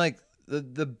 I mean, like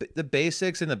the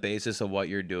basics and the basis of what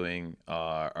you're doing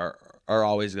are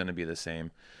always going to be the same,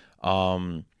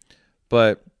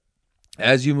 but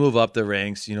as you move up the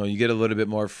ranks, you get a little bit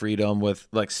more freedom with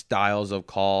like styles of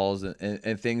calls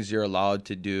and things you're allowed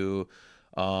to do.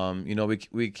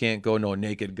 We can't go no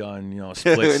naked gun,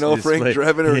 splits. Frank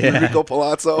Drebin or Rico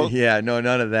Palazzo. Yeah, no,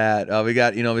 none of that.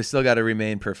 We still got to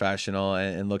remain professional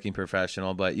and looking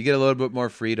professional, but you get a little bit more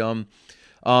freedom.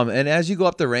 And as you go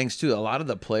up the ranks too, a lot of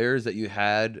the players that you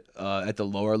had at the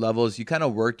lower levels, you kind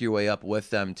of work your way up with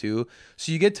them too.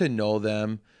 So you get to know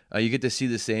them. You get to see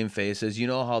the same faces. You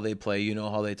know how they play. You know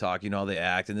how they talk. You know how they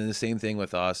act. And then the same thing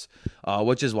with us,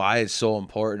 which is why it's so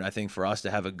important, I think, for us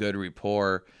to have a good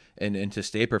rapport and to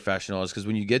stay professional, is because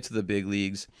when you get to the big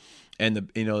leagues and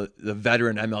the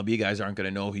veteran MLB guys aren't going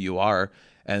to know who you are.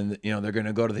 And, they're going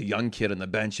to go to the young kid on the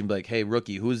bench and be like, hey,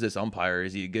 rookie, who's this umpire?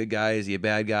 Is he a good guy? Is he a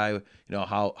bad guy?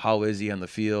 How is he on the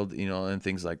field? And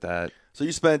things like that. So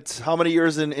you spent how many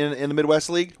years in the Midwest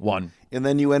League? 1. And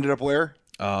then you ended up where?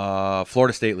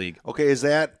 Florida State League. Okay, is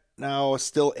that now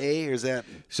still A, or is that?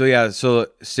 So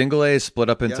single A is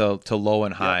split up into to low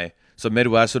and high. Yep. So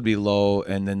Midwest would be low,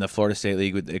 and then the Florida State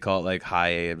League, they call it like high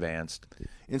A advanced.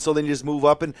 And so then you just move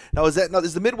up. And now is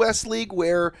the Midwest League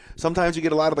where sometimes you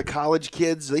get a lot of the college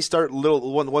kids? They start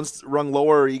once rung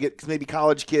lower. Or you get maybe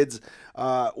college kids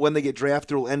when they get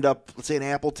drafted will end up, let's say, in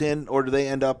Appleton, or do they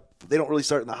end up? They don't really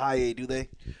start in the high A, do they?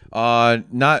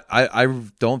 Not. I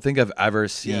don't think I've ever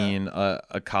seen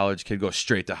a college kid go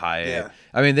straight to high A. Yeah.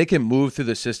 I mean, they can move through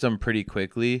the system pretty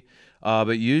quickly,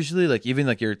 but usually, like even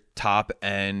like your top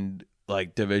end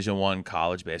like Division I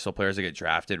college baseball players that get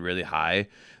drafted really high,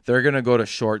 they're gonna go to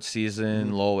short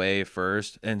season, low A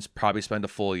first, and probably spend a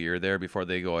full year there before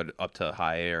they go up to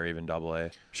high A or even double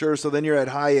A. Sure. So then you're at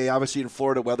high A. Obviously, in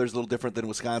Florida, weather's a little different than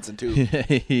Wisconsin too.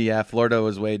 Yeah, Florida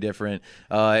was way different.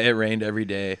 It rained every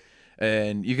day,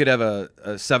 and you could have a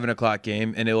 7:00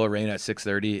 game, and it will rain at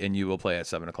 6:30, and you will play at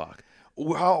 7:00.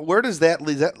 Where does that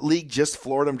league? Is that league just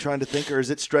Florida? I'm trying to think, or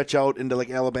does it stretch out into like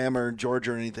Alabama or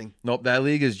Georgia or anything? Nope, that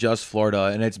league is just Florida,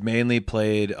 and it's mainly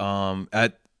played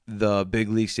at the big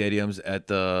league stadiums at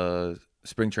the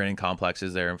spring training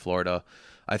complexes there in Florida.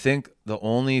 I think the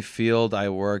only field I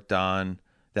worked on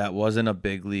that wasn't a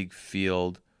big league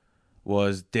field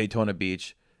was Daytona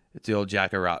Beach. It's the old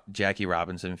Jackie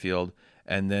Robinson field.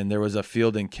 And then there was a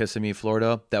field in Kissimmee,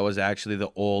 Florida, that was actually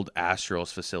the old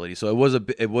Astros facility. So it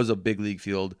was a big league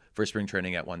field for spring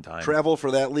training at one time. Travel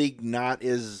for that league not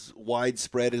as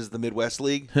widespread as the Midwest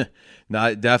League.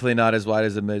 Definitely not as wide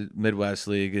as the Midwest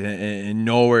League, and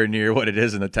nowhere near what it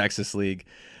is in the Texas League.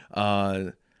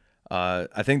 I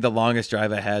think the longest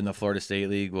drive I had in the Florida State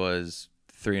League was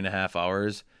 3.5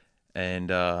 hours,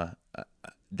 and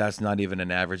that's not even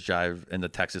an average drive in the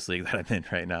Texas League that I'm in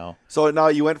right now. So now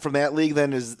you went from that league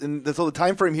then so the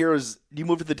time frame here is, you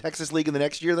moved to the Texas League in the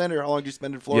next year then, or how long did you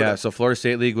spend in Florida? Yeah, so Florida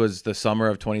State League was the summer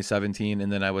of 2017, and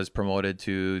then I was promoted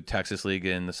to Texas League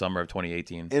in the summer of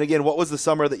 2018. And again, what was the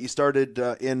summer that you started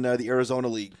in the Arizona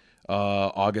League?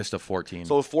 August of 14.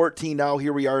 So 14, now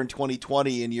here we are in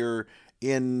 2020, and you're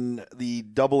in the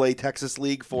AA Texas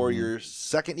League for your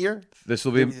second year? This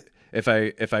will be... If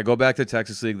I go back to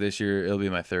Texas League this year, it'll be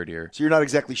my third year. So you're not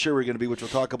exactly sure where you're going to be, which we'll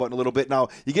talk about in a little bit. Now,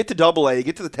 you get to AA, you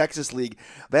get to the Texas League.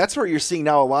 That's where you're seeing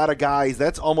now a lot of guys.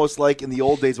 That's almost like in the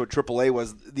old days what AAA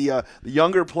was. The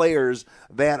younger players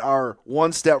that are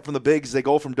one step from the bigs, they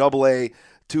go from AA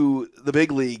to the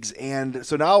big leagues. And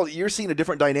so now you're seeing a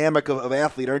different dynamic of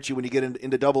athlete, aren't you, when you get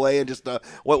into AA? And just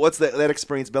what's that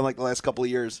experience been like the last couple of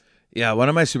years? Yeah, one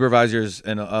of my supervisors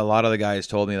and a lot of the guys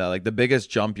told me that like the biggest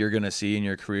jump you're going to see in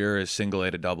your career is single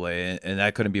A to AA, and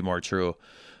that couldn't be more true.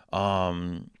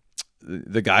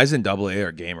 The guys in AA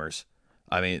are gamers.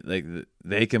 I mean, like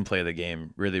they can play the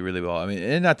game really, really well. I mean,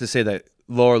 and not to say that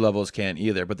lower levels can't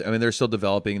either, but I mean they're still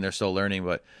developing, they're still learning.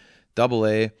 But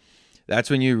AA, that's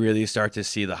when you really start to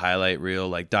see the highlight reel,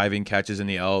 like diving catches in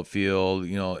the outfield,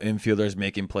 infielders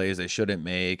making plays they shouldn't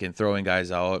make and throwing guys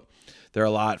out. They're a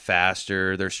lot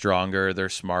faster. They're stronger. They're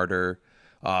smarter.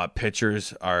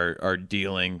 Pitchers are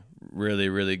dealing really,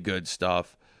 really good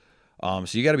stuff. So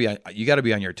you got to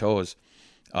be on your toes,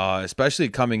 especially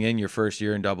coming in your first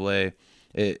year in AA.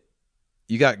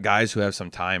 You got guys who have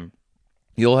some time.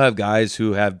 You'll have guys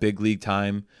who have big league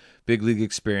time, big league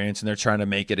experience, and they're trying to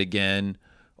make it again.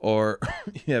 Or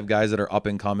you have guys that are up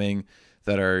and coming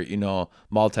that are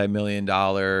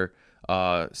multi-million-dollar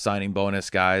signing bonus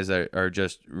guys that are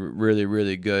just really,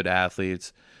 really good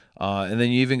athletes. And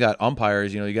then you even got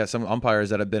umpires. You got some umpires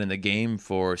that have been in the game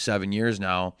for 7 years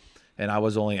now, and I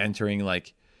was only entering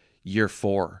like year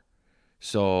 4.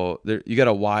 So you got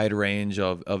a wide range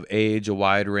of age, a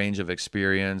wide range of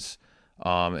experience,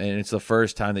 and it's the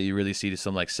first time that you really see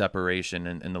some like separation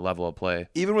in the level of play.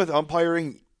 Even with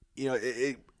umpiring,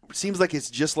 it seems like it's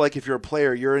just like if you're a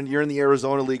player, you're in the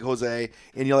Arizona League, Jose,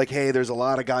 and you're like, hey, there's a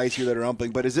lot of guys here that are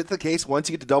umping. But is it the case once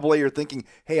you get to AA, you're thinking,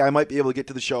 hey, I might be able to get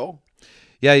to the show?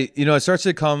 Yeah, it starts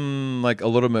to come like a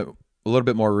little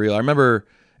bit more real. I remember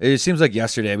it seems like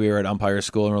yesterday we were at umpire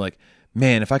school and we're like,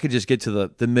 man, if I could just get to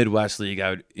the Midwest League,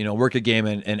 I would work a game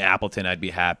in Appleton, I'd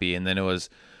be happy. And then it was,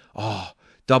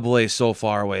 AA is so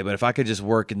far away, but if I could just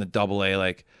work in the AA,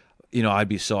 like, I'd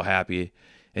be so happy.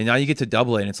 And now you get to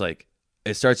AA and it's like,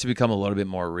 it starts to become a little bit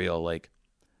more real. Like,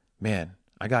 man,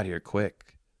 I got here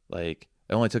quick. Like,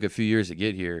 it only took a few years to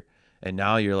get here. And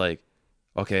now you're like,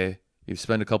 okay, you've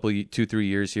spent a couple, 2-3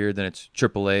 years here, then it's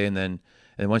AAA.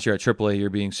 And once you're at AAA,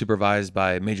 you're being supervised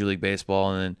by Major League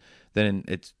Baseball. And then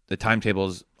it's the timetable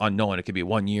is unknown. It could be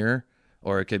 1 year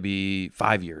or it could be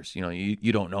 5 years.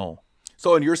 You don't know.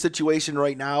 So in your situation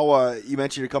right now, you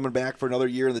mentioned you're coming back for another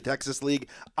year in the Texas League.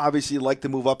 Obviously, you'd like to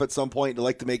move up at some point. You'd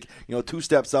like to make 2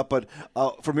 steps up. But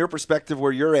from your perspective,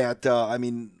 where you're at,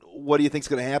 what do you think is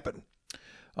going to happen?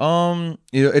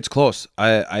 It's close.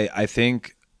 I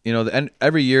think and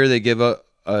every year they give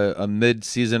a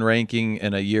mid-season ranking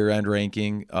and a year-end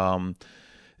ranking.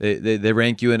 They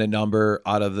rank you in a number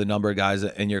out of the number of guys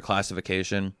in your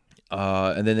classification,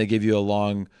 and then they give you a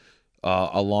long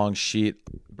sheet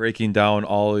breaking down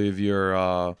all of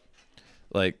your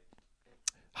like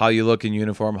how you look in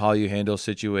uniform, how you handle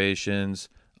situations,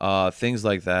 things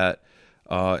like that.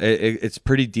 It's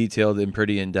pretty detailed and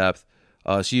pretty in depth.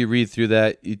 So you read through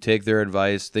that, you take their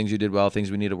advice, things you did well,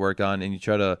 things we need to work on, and you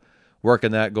try to work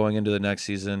on that going into the next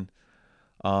season.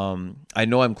 I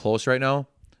know I'm close right now.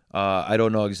 I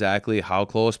don't know exactly how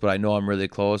close, but I know I'm really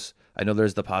close. I know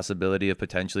there's the possibility of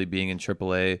potentially being in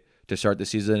AAA to start the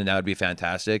season, and that would be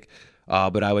fantastic.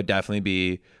 But I would definitely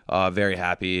be very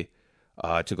happy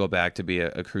to go back to be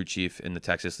a crew chief in the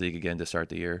Texas League again to start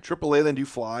the year. AAA, then do you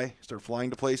fly? Start flying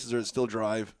to places, or is it still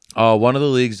drive? One of the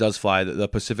leagues does fly. The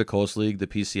Pacific Coast League, the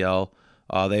PCL,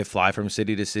 they fly from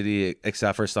city to city,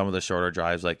 except for some of the shorter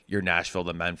drives, like your Nashville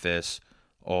to Memphis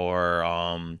or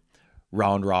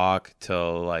Round Rock to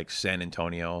like San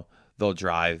Antonio. They'll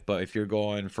drive. But if you're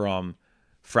going from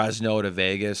Fresno to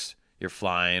Vegas, you're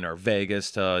flying, or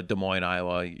Vegas to Des Moines,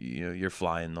 Iowa, you're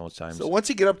flying those times. So once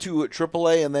you get up to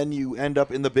AAA and then you end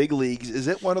up in the big leagues, is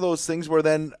it one of those things where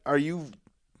then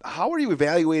how are you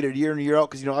evaluated year in and year out?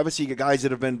 Because obviously you get guys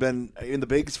that have been in the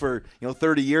bigs for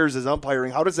 30 years as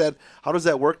umpiring. How does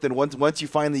that work then? Once you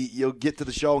finally get to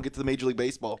the show and get to the Major League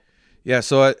Baseball? Yeah,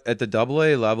 so at the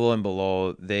AA level and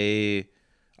below,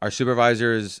 our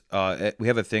supervisors, we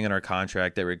have a thing in our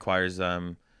contract that requires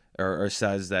them or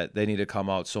says that they need to come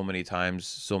out so many times,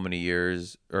 so many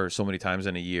years, or so many times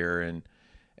in a year,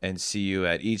 and see you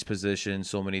at each position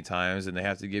so many times, and they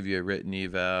have to give you a written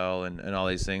eval and all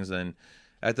these things. And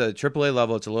at the AAA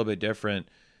level, it's a little bit different.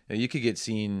 You could get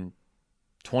seen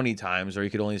 20 times, or you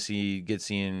could only get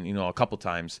seen a couple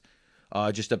times.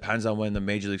 It just depends on when the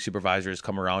Major League supervisors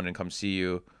come around and come see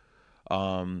you.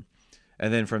 And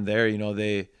then from there,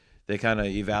 they kind of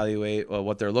evaluate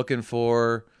what they're looking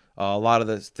for. A lot of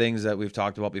the things that we've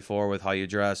talked about before with how you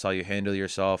dress, how you handle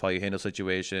yourself, how you handle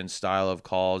situations, style of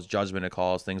calls, judgment of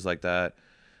calls, things like that.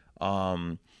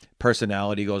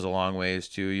 Personality goes a long ways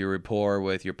too. Your rapport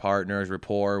with your partners,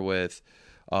 rapport with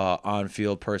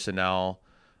on-field personnel,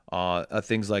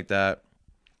 things like that.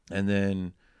 And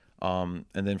then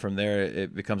from there,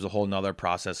 it becomes a whole nother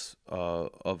process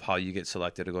of how you get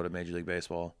selected to go to Major League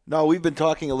Baseball. No, we've been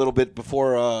talking a little bit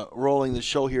before rolling the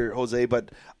show here, Jose,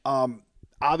 but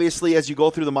obviously as you go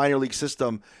through the minor league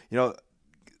system,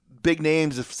 big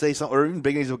names, or even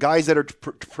big names of guys that are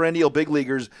perennial big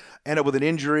leaguers end up with an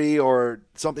injury or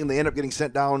something. They end up getting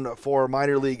sent down for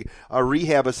minor league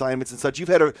rehab assignments and such. You've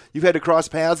had to cross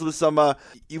paths with some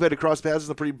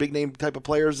pretty big name type of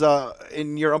players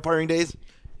in your umpiring days.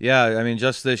 Yeah, I mean,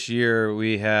 just this year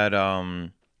we had,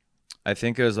 I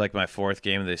think it was like my fourth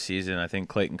game of the season. I think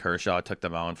Clayton Kershaw took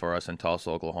the mound for us in Tulsa,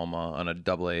 Oklahoma, on a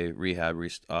AA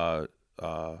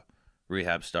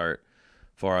rehab start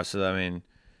for us. So I mean,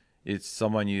 it's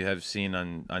someone you have seen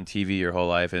on TV your whole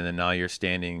life, and then now you're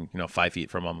standing 5 feet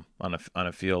from him on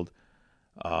a field.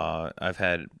 I've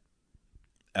had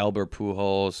Albert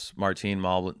Pujols, Martin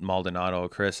Maldonado,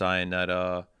 Chris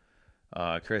Iannetta,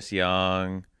 Chris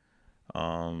Young.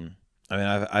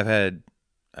 I've had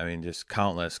just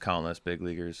countless big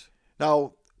leaguers.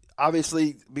 Now,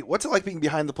 obviously, what's it like being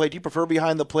behind the plate? Do you prefer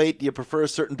behind the plate? Do you prefer a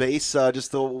certain base? Do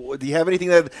you have anything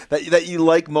that you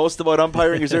like most about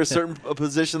umpiring? Is there a certain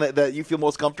position that you feel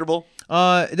most comfortable?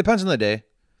 It depends on the day.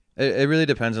 It really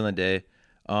depends on the day.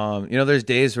 There's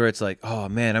days where it's like, oh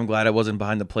man, I'm glad I wasn't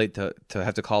behind the plate to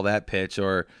have to call that pitch,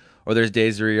 or there's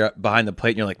days where you're behind the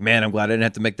plate and you're like, man, I'm glad I didn't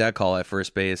have to make that call at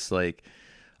first base.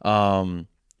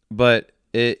 But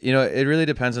it really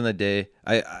depends on the day.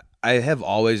 I have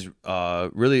always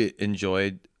really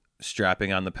enjoyed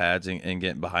strapping on the pads and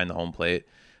getting behind the home plate.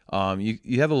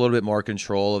 You have a little bit more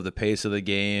control of the pace of the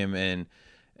game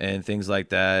and things like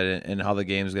that, and how the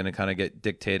game is going to kind of get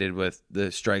dictated with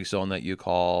the strike zone that you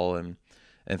call and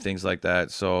things like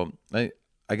that. So I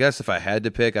guess if I had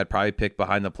to pick, I'd probably pick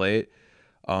behind the plate.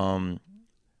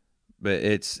 But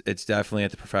it's definitely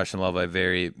at the professional level a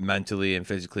very mentally and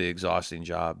physically exhausting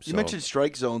job. You mentioned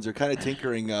strike zones. They're kind of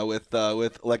tinkering with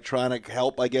electronic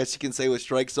help, I guess you can say, with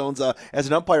strike zones. As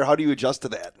an umpire, how do you adjust to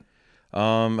that?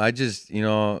 I just,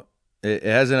 it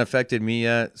hasn't affected me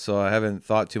yet, so I haven't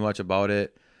thought too much about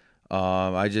it.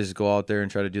 I just go out there and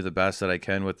try to do the best that I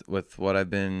can with what I've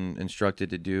been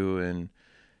instructed to do,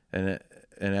 and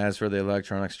as for the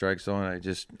electronic strike zone,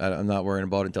 I'm not worrying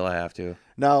about it until I have to.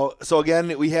 Now, so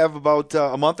again, we have about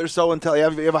a month or so until you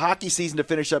have a hockey season to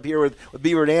finish up here with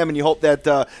Beaver Dam, and you hope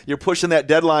that you're pushing that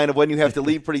deadline of when you have to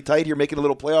leave pretty tight here, making a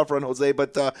little playoff run, Jose.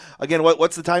 But again,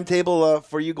 what's the timetable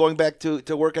for you going back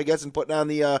to work, I guess, and putting on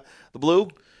the blue?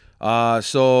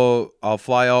 So I'll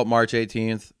fly out March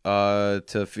 18th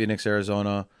to Phoenix,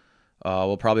 Arizona.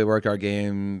 We'll probably work our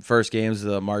first games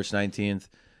the March 19th.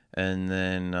 And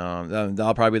then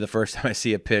that'll probably be the first time I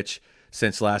see a pitch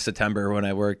since last September when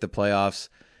I worked the playoffs.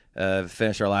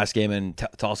 Finished our last game in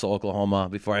Tulsa, Oklahoma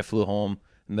before I flew home in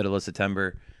the middle of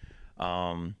September.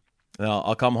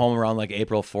 I'll come home around like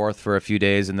April 4th for a few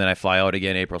days, and then I fly out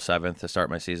again April 7th to start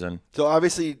my season. So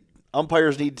obviously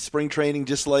umpires need spring training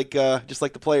just like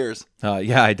the players.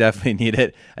 Yeah, I definitely need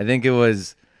it. I think it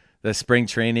was the spring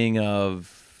training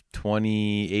of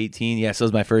 2018. Yeah, so it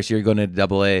was my first year going to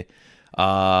AA.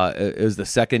 It was the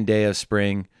second day of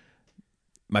spring,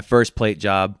 my first plate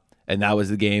job, and that was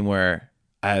the game where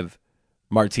I have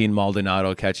Martin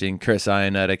Maldonado catching, Chris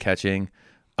Iannetta catching,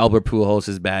 Albert Pujols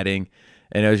is batting,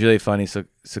 and it was really funny. So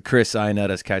Chris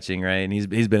Iannetta's catching, right, and he's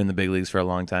been in the big leagues for a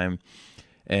long time,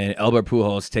 and Albert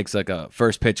Pujols takes like a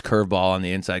first pitch curveball on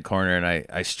the inside corner, and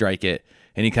I strike it,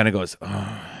 and he kind of goes,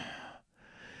 oh.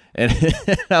 And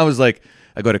I was like,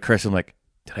 I go to Chris, I'm like,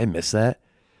 did I miss that?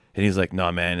 And he's like,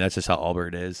 no, man, that's just how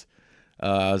Albert is.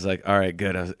 I was like, all right,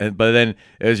 good. But then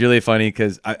it was really funny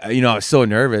because I was so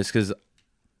nervous because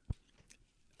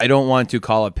I don't want to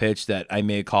call a pitch that I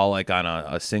may call like on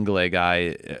a single A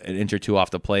guy an inch or two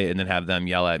off the plate and then have them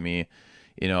yell at me,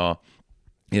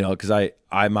 because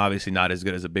I'm obviously not as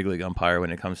good as a big league umpire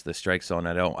when it comes to the strike zone.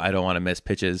 I don't want to miss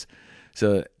pitches.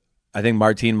 So I think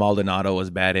Martin Maldonado was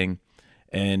batting,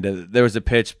 and there was a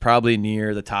pitch probably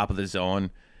near the top of the zone,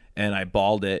 and I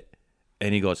balled it,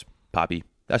 and he goes, Poppy,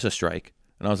 that's a strike.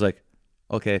 And I was like,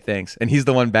 okay, thanks. And he's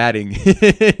the one batting.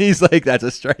 He's like, that's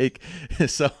a strike.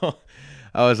 So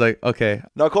I was like, okay.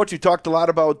 Now, Coach, you talked a lot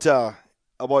about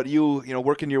you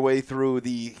working your way through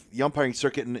the umpiring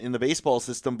circuit in the baseball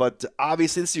system, but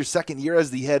obviously this is your second year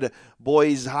as the head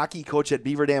boys hockey coach at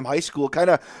Beaver Dam High School. Kind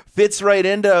of fits right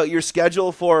into your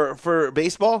schedule for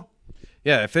baseball?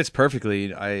 Yeah, it fits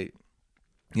perfectly. I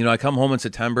come home in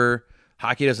September.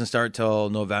 Hockey doesn't start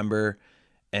till November,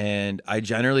 and I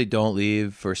generally don't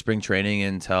leave for spring training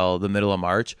until the middle of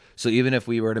March. So even if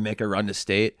we were to make a run to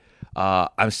state,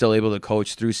 I'm still able to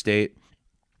coach through state,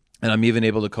 and I'm even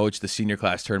able to coach the senior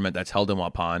class tournament that's held in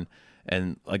Waupun.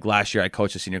 And like last year, I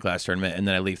coached a senior class tournament, and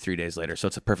then I leave 3 days later. So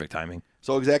it's a perfect timing.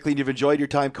 So exactly, you've enjoyed your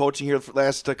time coaching here the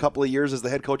last couple of years as the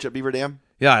head coach at Beaver Dam?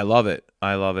 Yeah, I love it.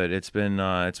 It's been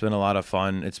a lot of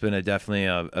fun. It's been definitely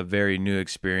a very new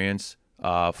experience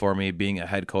for me being a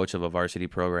head coach of a varsity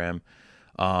program.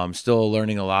 Still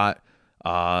learning a lot.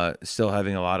 Still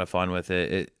having a lot of fun with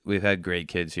it. We've had great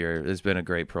kids here. It's been a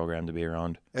great program to be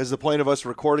around. As the point of us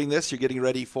recording this, you're getting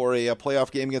ready for a playoff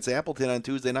game against Appleton on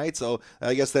Tuesday night. So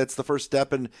I guess that's the first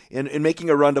step in making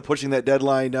a run to pushing that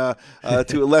deadline to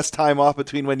less time off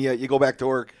between when you go back to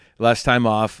work. Less time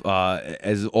off,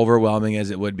 as overwhelming as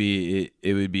it would be,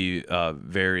 it would be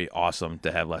very awesome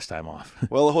to have less time off.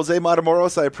 Well, Jose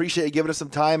Matamoros, I appreciate you giving us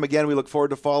some time. Again, we look forward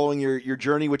to following your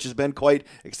journey, which has been quite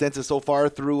extensive so far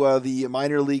through the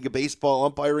minor league baseball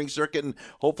umpiring circuit, and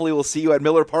hopefully we'll see you at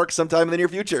Miller Park sometime in the near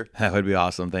future. That would be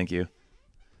awesome. Thank you.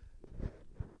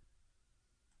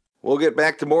 We'll get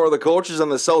back to more of the coaches on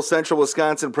the South Central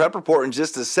Wisconsin Prep Report in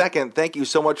just a second. Thank you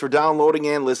so much for downloading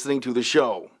and listening to the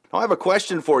show. Now, I have a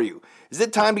question for you. Is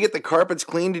it time to get the carpets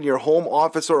cleaned in your home,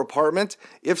 office, or apartment?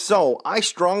 If so, I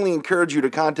strongly encourage you to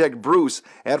contact Bruce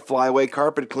at Flyway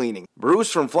Carpet Cleaning. Bruce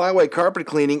from Flyway Carpet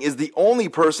Cleaning is the only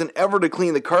person ever to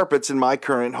clean the carpets in my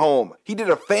current home. He did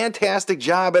a fantastic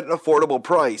job at an affordable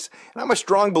price, and I'm a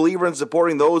strong believer in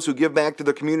supporting those who give back to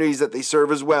the communities that they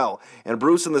serve as well. And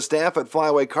Bruce and the staff at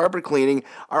Flyway Carpet Cleaning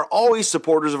are always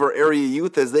supporters of our area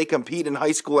youth as they compete in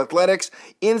high school athletics,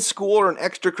 in school, or in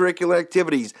extracurricular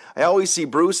activities. I always see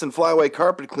Bruce and Flyway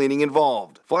Carpet Cleaning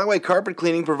involved. Flyway Carpet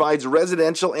Cleaning provides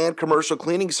residential and commercial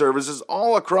cleaning services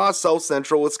all across South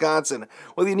Central Wisconsin.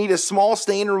 Whether you need a small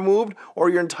stain removed or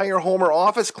your entire home or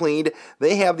office cleaned,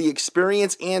 they have the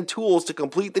experience and tools to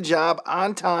complete the job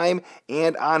on time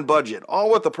and on budget,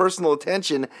 all with the personal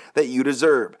attention that you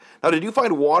deserve. Now, did you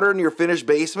find water in your finished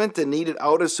basement and need it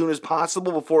out as soon as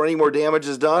possible before any more damage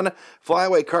is done?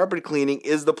 Flyway Carpet Cleaning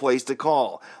is the place to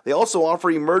call. They also offer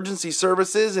emergency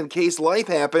services in case life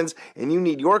happens and you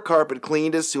need your carpet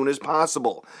cleaned as soon as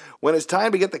possible. When it's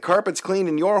time to get the carpets cleaned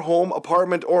in your home,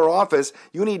 apartment, or office,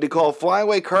 you need to call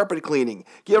Flyway Carpet Cleaning.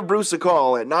 Give Bruce a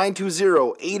call at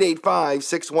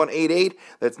 920-885-6188.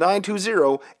 That's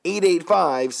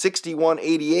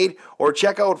 920-885-6188. Or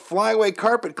check out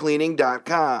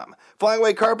flywaycarpetcleaning.com.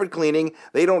 Flyway Carpet Cleaning,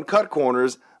 they don't cut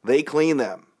corners, they clean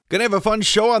them. Gonna have a fun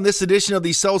show on this edition of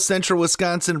the South Central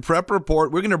Wisconsin Prep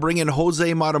Report. We're gonna bring in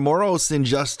Jose Matamoros in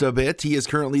just a bit. He is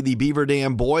currently the Beaver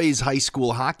Dam boys high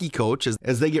school hockey coach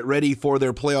as they get ready for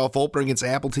their playoff opener against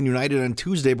Appleton United on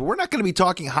Tuesday. But we're not gonna be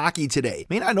talking hockey today. You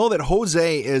may not know that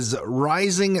Jose is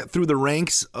rising through the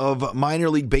ranks of minor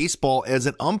league baseball as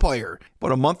an umpire.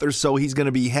 About a month or so, he's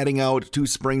gonna be heading out to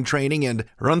spring training and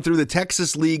run through the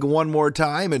Texas League one more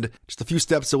time, and just a few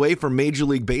steps away from Major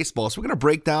League Baseball. So we're gonna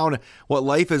break down what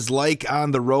life is like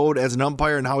on the road as an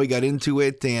umpire and how he got into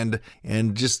it, and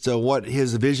just what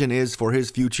his vision is for his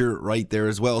future right there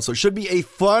as well. So it should be a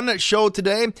fun show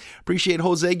today. Appreciate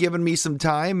Jose giving me some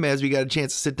time as we got a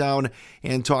chance to sit down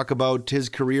and talk about his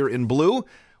career in blue.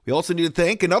 We also need to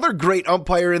thank another great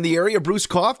umpire in the area, Bruce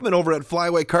Kaufman over at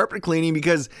Flyway Carpet Cleaning,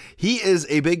 because he is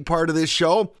a big part of this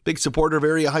show, big supporter of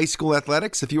area high school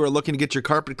athletics. If you are looking to get your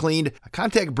carpet cleaned,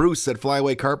 contact Bruce at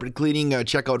Flyway Carpet Cleaning.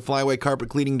 Check out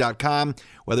flywaycarpetcleaning.com.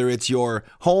 Whether it's your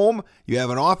home, you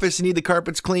have an office you need the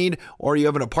carpets cleaned, or you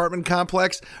have an apartment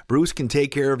complex, Bruce can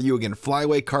take care of you. Again,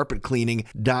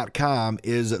 flywaycarpetcleaning.com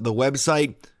is the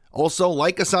website. Also,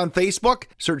 like us on Facebook,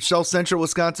 search South Central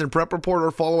Wisconsin Prep Report,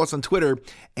 or follow us on Twitter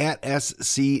at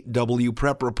SCW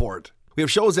Prep Report. We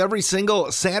have shows every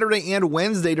single Saturday and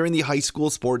Wednesday during the high school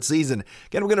sports season.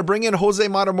 Again, we're going to bring in Jose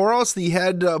Matamoros, the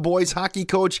head boys hockey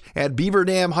coach at Beaver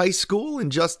Dam High School, in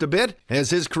just a bit, as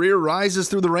his career rises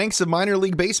through the ranks of minor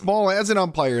league baseball as an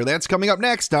umpire. That's coming up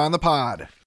next on the pod.